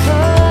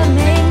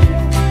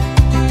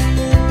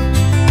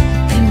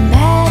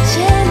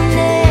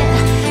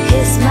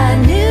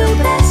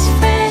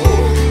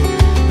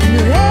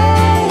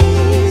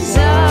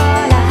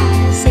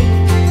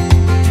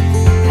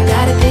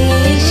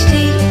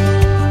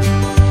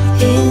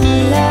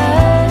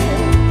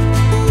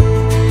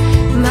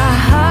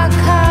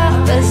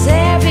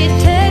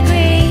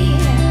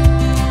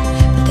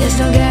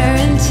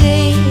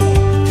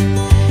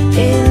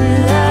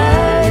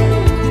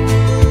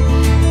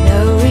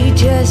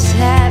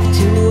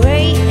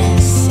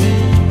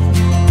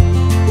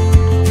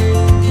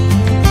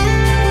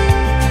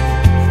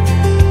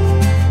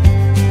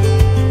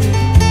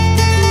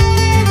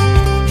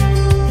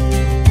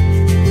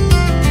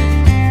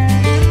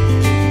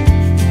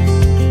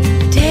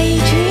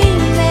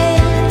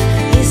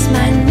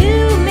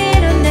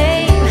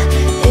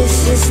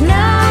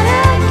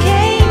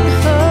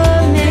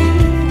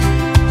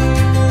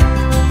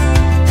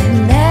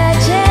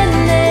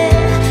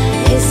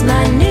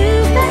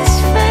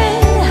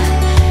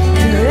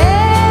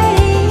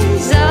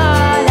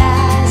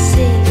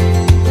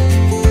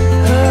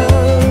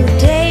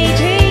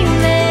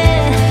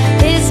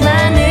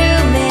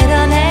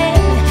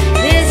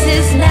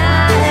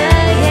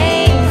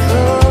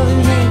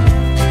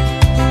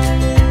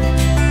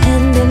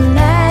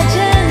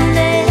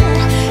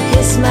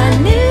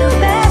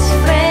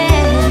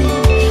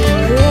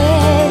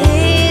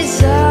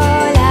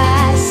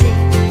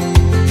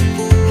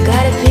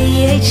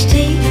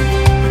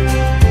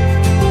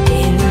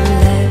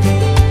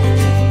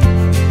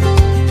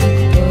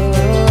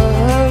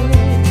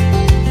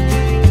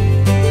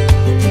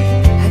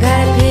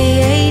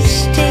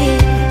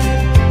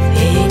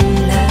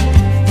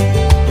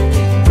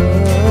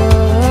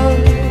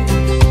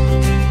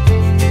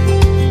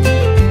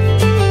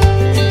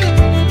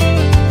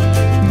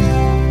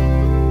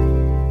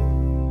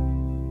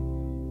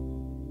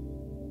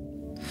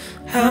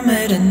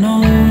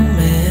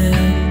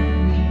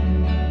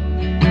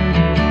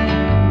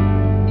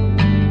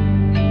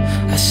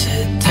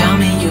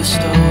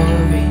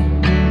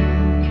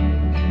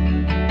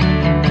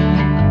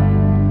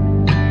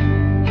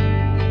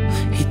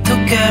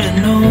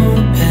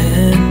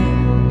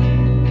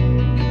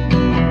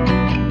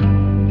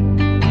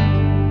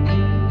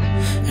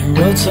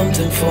 held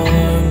something for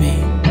me.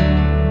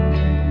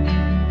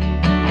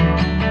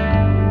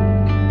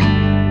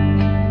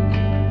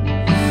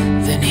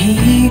 Then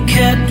he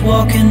kept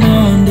walking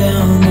on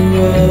down the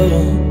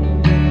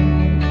road,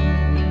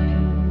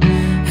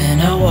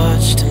 and I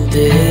watched him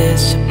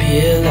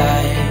disappear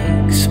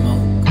like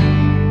smoke.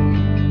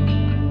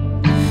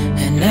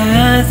 And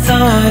I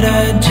thought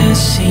I'd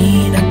just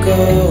seen a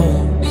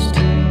ghost.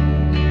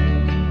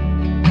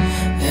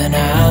 Then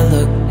I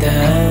looked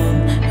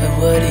down at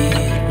what he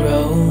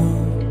wrote.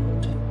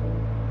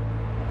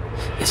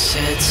 It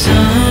said,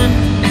 son,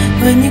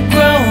 when you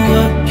grow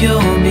up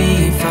you'll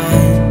be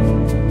fine.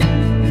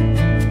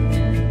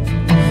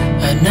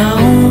 I know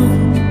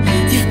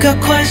you've got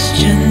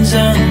questions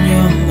on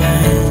your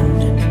mind.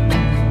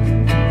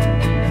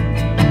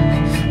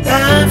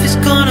 Life is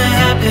gonna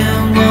happen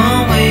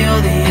one way or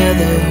the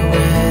other,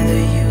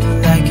 whether you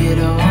like it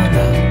or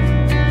not.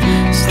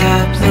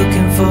 Stop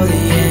looking for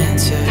the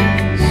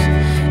answers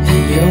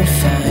and you'll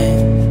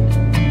find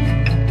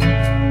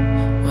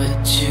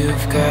what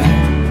you've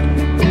got.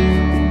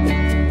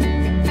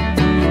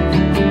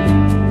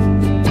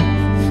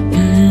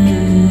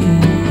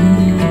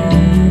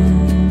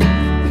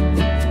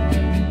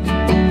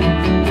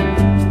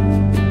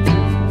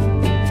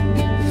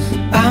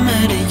 I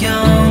met a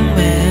young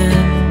man,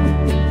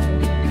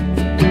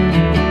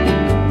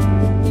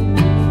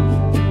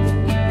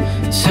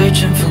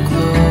 searching for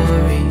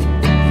glory.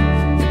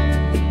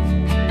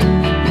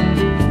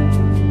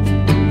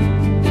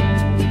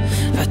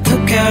 I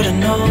took out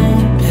an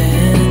old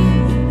pen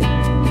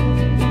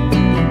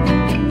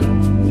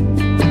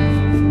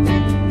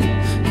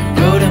and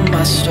wrote in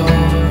my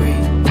story.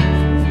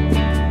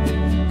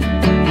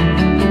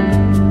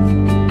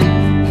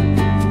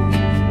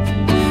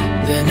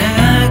 Then I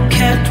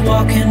kept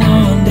walking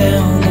on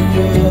down the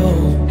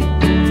road.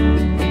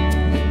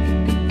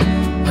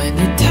 When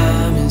your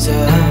time is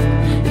up,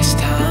 it's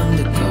time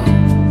to go.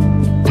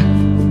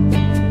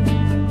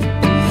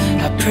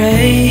 I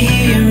pray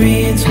he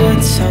reads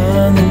what's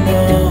on the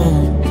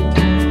note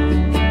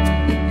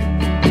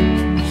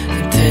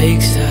and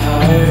takes to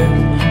heart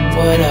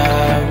what I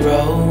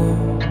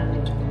wrote.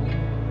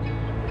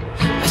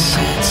 I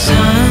said,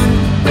 son,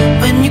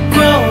 when you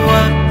grow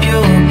up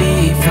you'll be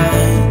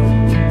fine.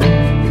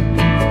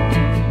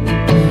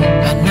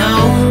 I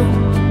know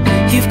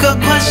you've got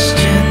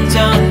questions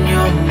on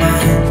your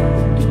mind.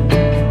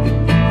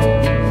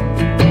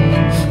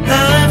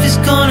 Life is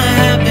gonna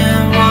happen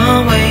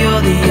one way or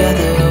the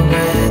other,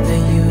 whether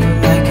you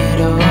like it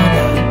or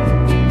not.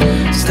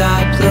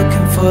 Stop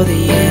looking for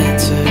the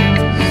answers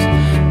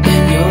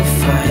and you'll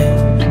find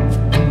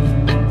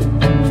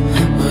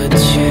what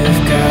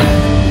you've got.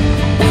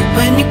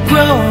 When you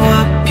grow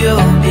up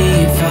you'll be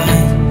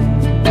fine.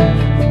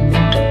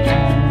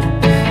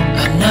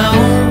 I know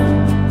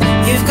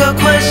you've got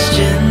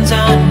questions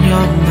on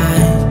your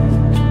mind.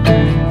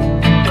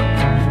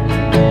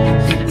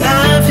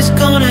 Life is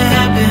gonna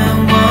happen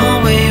one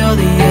way or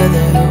the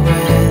other,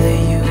 whether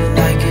you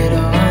like it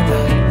or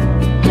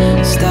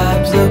not. Stop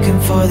looking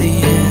for the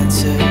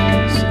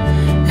answers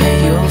and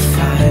you'll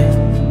find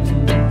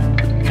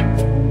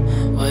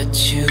what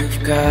you've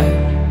got.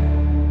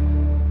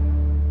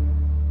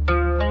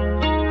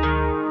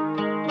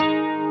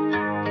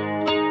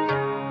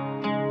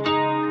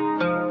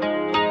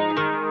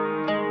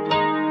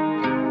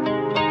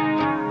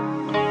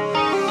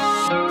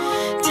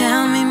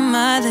 Tell me,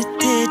 mother,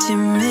 did you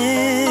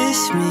miss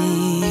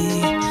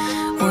me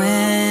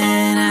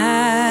when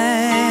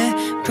I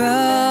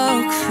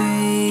broke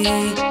free?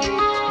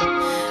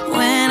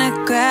 When I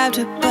grabbed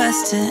a bus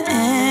to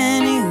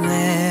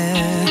anywhere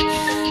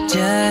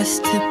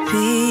just to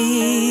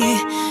be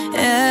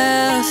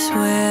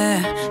elsewhere.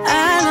 I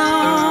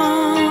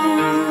long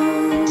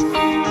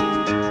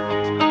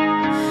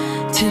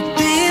to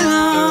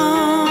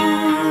belong.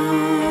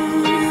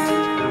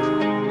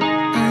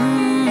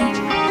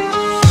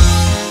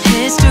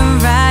 Hitched a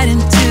ride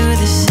into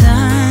the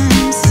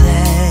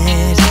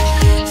sunset,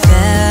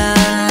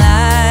 felt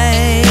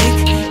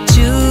like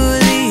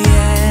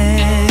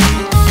Juliet.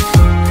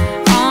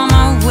 On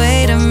my way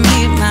to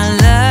meet my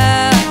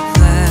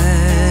lover,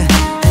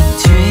 a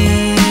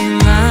dream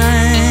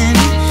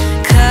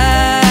uncovered.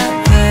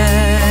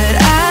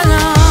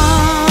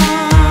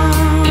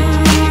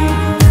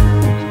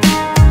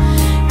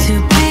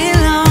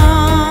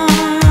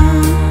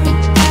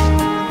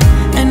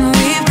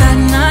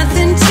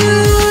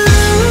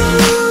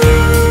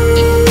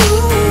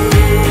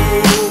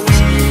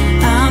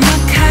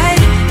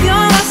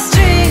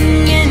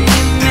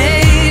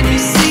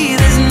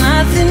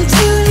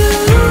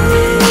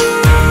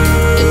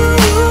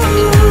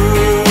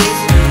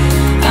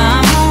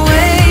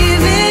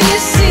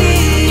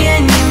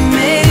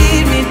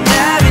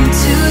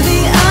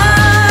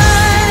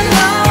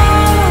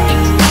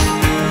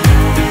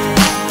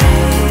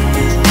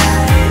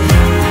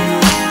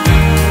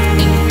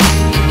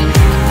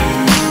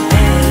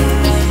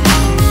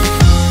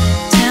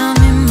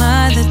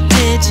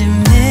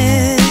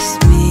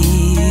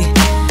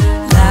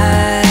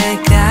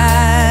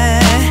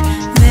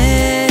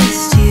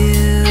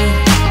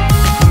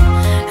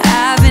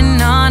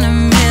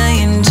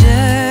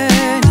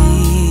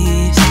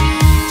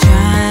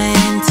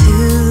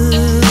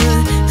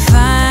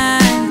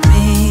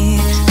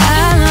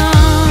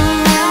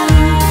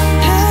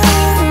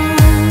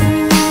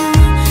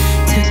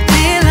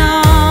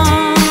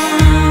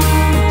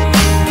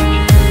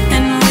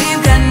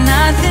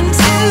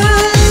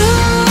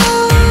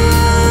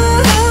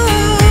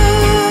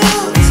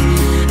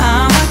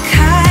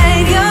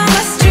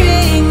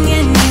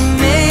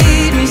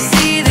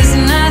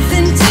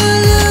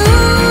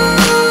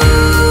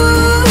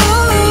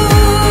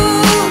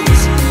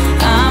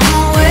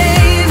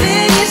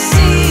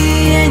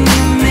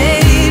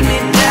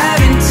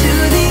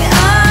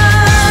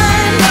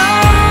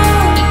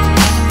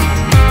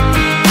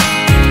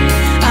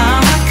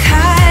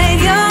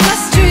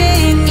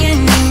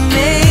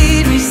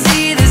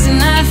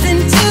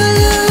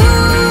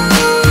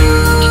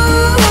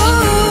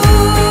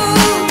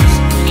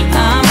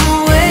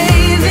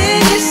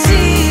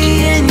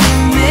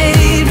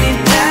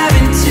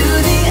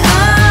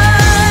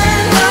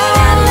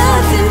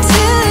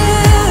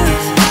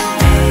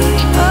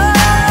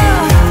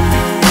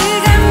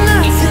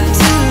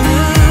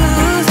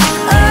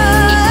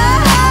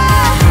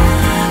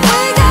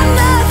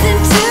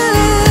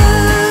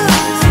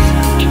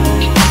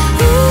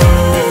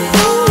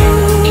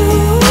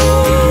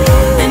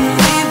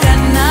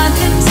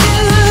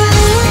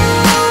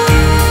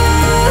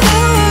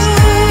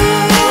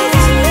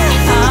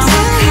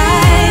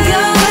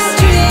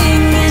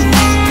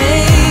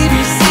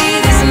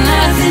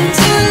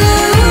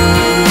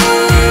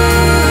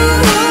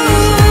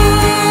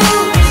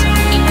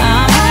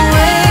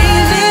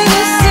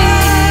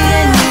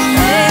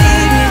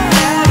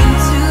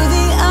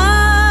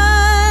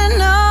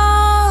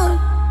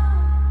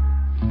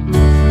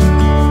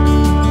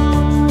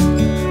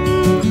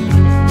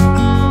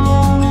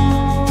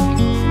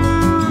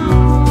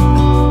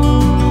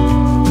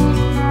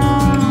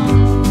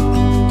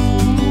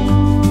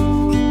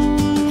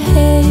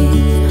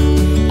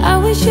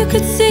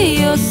 could see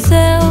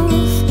yourself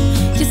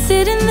just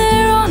sitting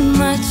there on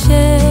my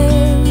chair.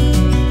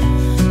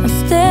 I'm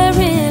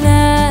staring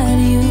at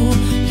you,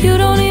 you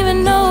don't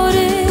even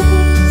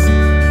notice.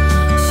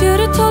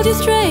 Should've told you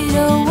straight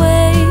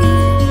away,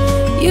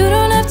 you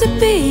don't have to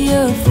be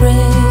afraid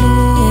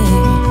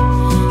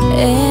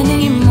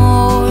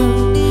anymore.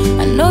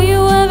 I know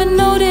you haven't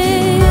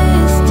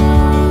noticed.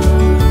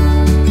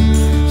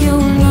 You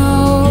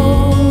know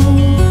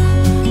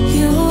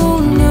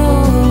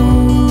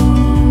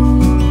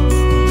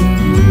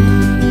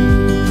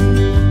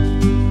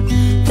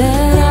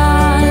that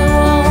I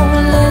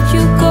won't let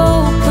you go.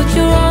 Put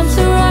your arms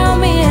around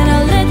me and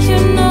I'll let you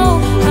know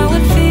how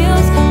it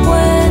feels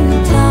when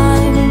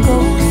time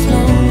goes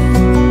slow.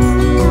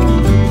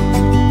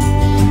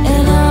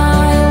 And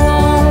I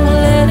won't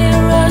let it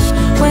rush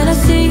when I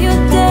see you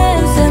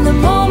dance, and the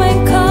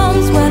moment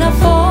comes when I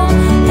fall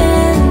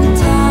and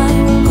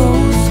time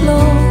goes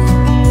slow.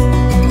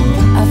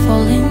 I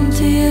fall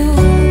into you.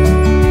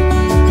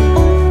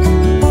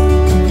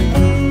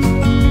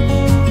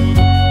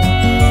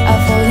 I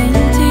fall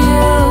into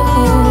you.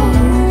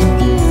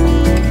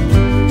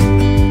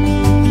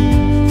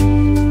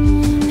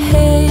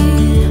 Hey,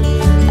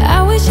 I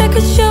wish I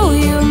could show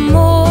you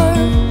more,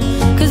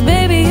 'cause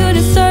baby you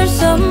deserve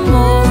some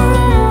more.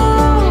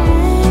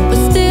 But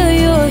still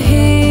you're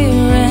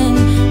here and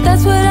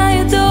that's what I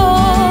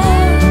adore.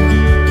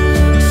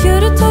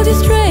 Should've told you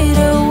straight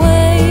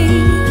away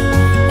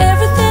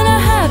everything I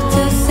have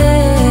to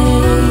say,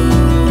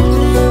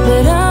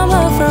 but I'm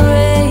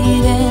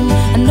afraid and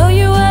I know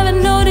you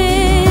haven't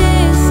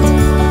noticed.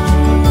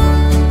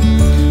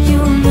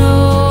 You know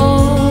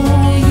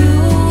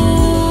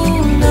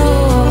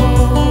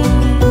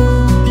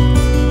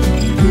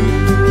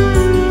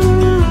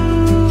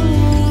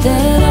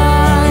that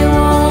I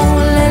won't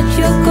let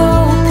you go.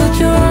 Put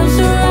your arms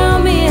around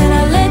me and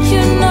I'll let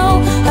you know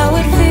how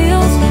it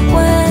feels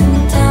when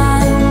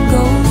time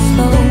goes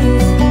slow.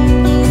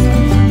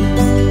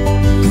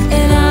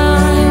 And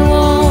I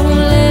won't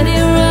let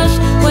it rush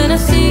when I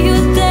see you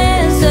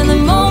dance, and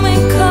the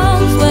moment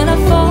comes when I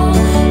fall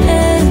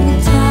and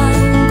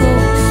time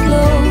goes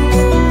slow.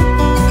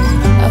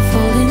 I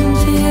fall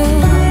into you.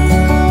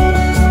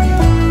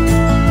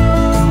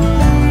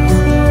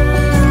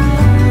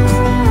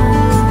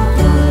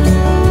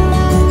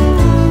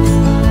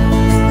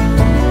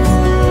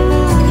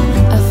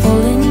 I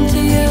fall into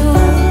you.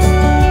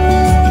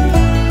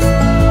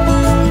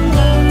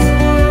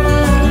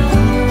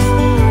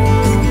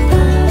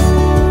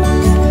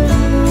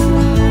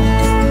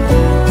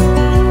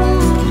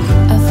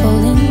 I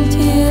fall into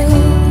you.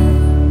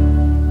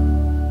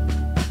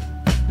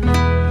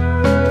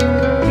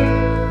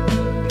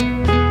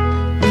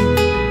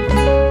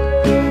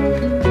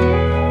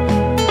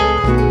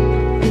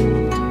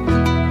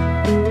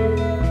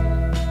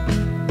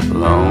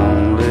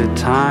 Lonely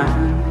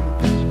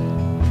times,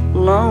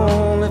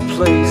 lonely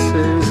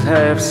places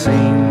have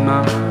seen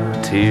my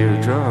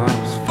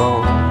teardrops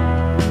fall.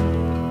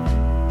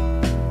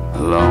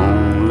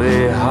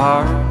 Lonely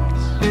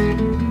hearts,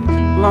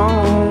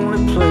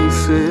 lonely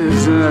places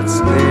that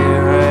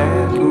stare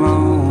at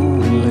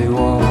lonely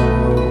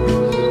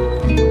walls.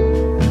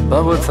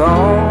 But with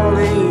all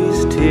these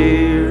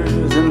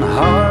tears and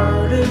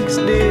heartaches,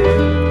 dear,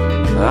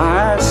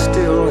 I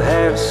still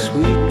have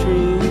sweet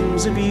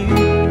dreams of you.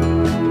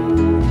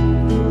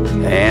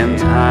 And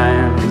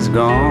time's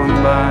gone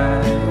by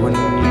when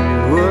you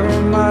were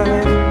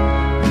mine,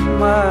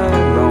 my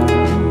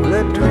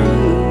lonely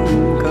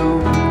dream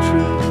come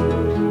true.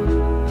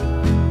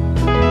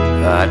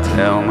 I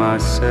tell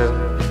myself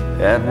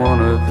that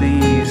one of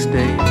these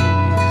days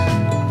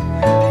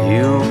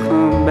you'll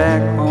come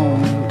back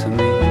home to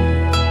me,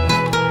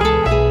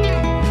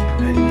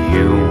 and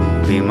you'll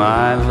be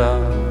my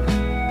love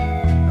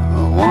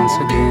once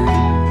again.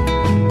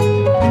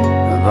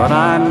 But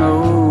I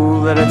know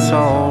that it's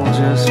all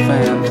just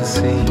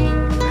fantasy.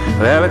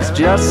 Well, it's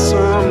just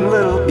some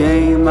little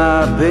game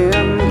I've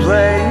been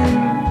playing,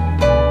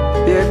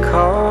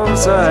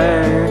 because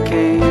I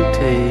can't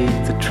take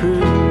the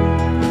truth.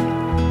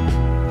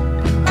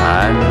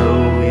 I know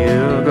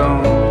you're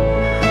gone,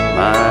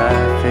 my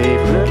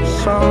favorite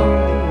song,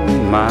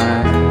 my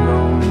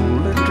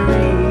lonely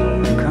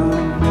dream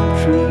come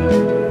true.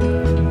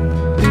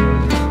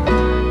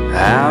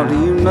 How do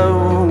you know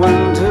when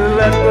to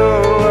let go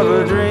of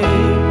a dream?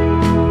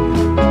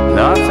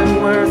 Nothing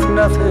worth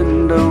nothing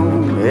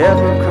don't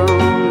ever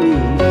come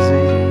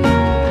easy.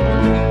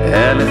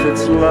 And if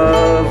it's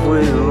love,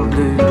 we'll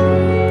do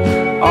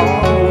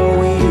all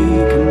we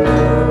can do.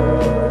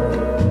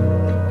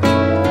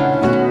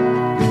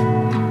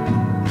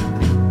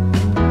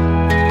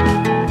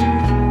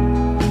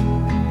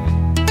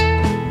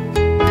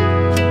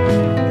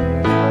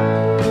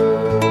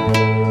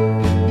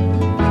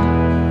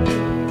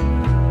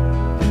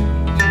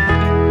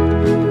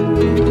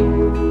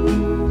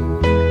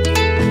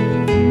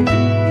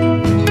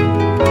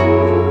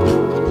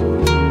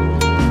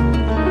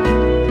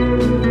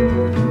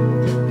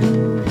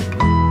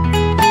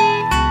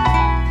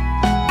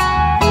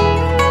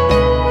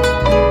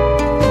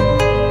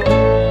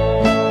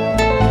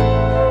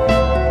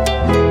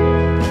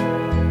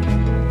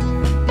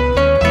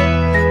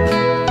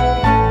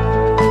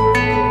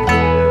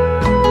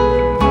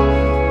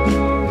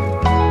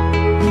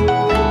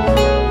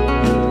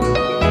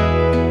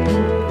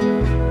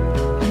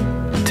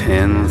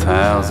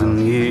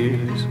 1,000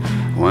 years,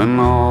 when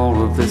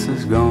all of this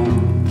is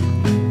gone,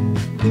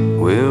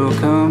 we'll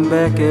come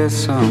back as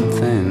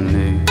something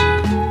new.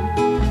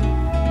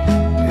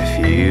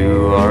 If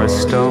you are a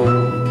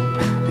stone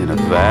in a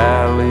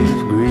valley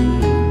of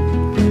green,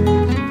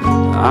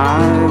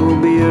 I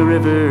will be a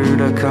river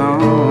to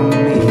come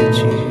meet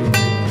you.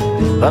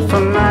 But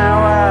for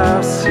now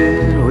I'll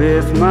sit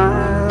with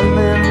my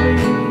memory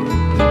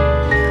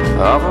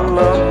of a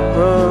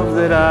love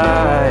that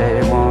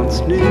I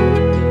once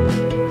knew.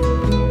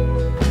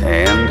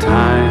 And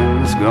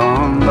time's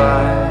gone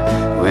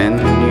by when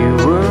you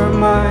were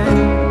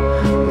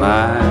mine,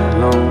 my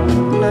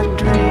lonely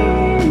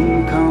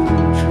dream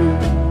come true.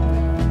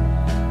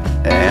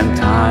 And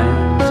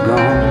time's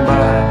gone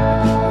by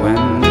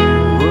when you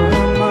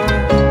were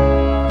mine,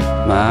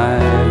 my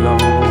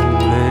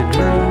lonely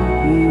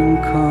dream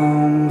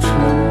come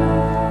true.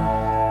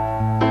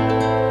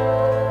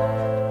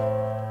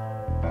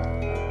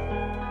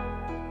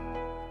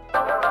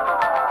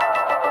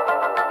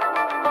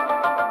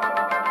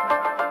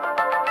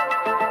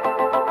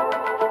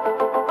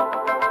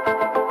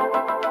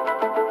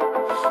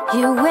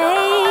 You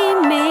weigh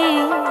me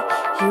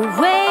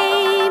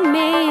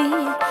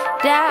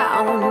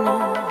down.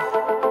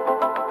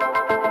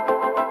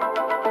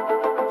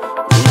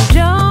 You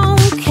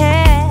don't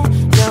care,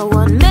 no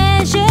one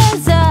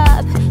measures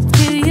up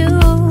to you.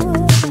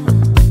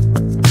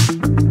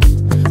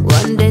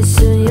 One day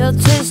soon you'll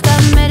taste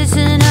that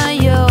medicine of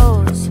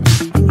yours,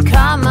 and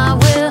karma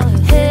will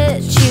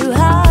hit you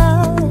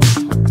hard.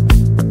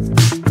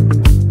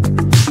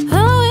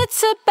 Oh,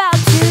 it's about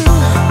to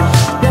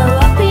blow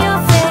up in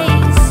your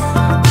face.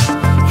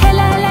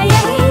 Hella, hella,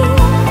 yeah.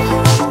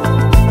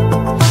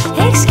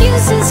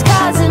 Excuses,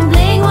 cause and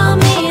bling want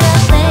me to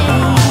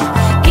think.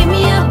 Give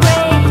me a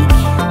break.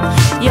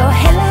 You're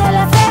hella,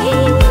 hella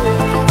fake.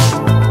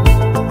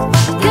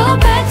 Go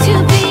back to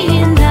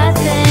being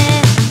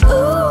nothing.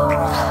 Ooh,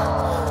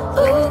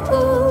 ooh,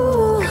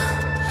 ooh.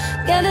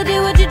 Gotta do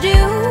what you do.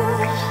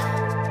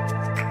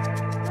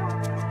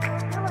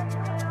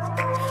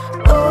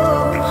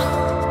 Ooh,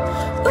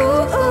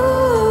 ooh,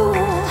 ooh.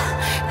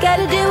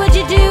 Gotta do what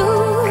you do.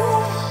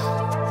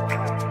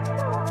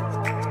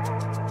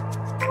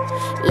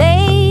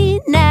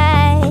 Late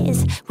nights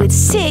with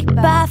sick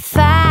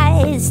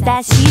buffets,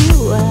 that's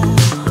you.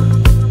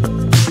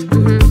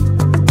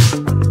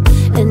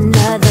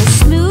 Another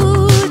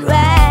smooth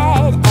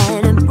ride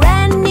and a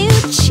brand new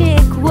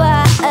chick,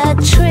 what a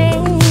trick.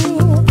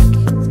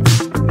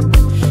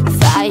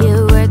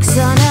 Fireworks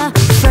on a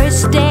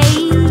first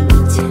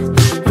date,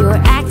 your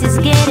act is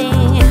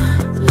getting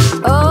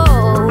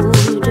old.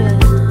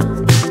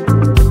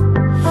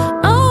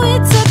 Oh,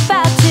 it's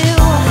about to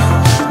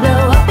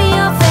blow up in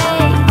your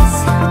face.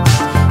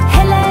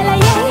 Hella, hella,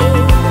 yeah.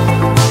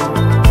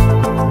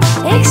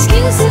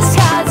 Excuses,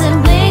 cards, and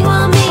bling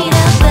want me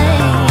to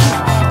blink.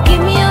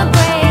 Give me a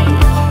break.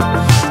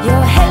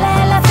 You're hella,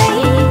 hella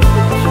fake.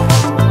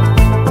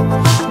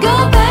 Go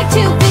back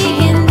to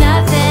being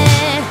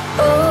nothing.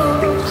 Ooh,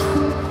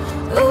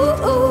 ooh,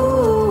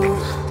 ooh.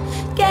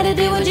 Gotta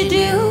do what you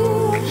do.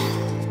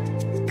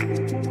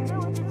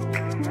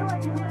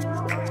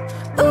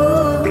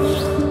 Ooh,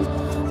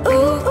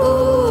 ooh,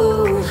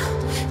 ooh.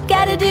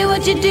 Gotta do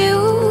what you do.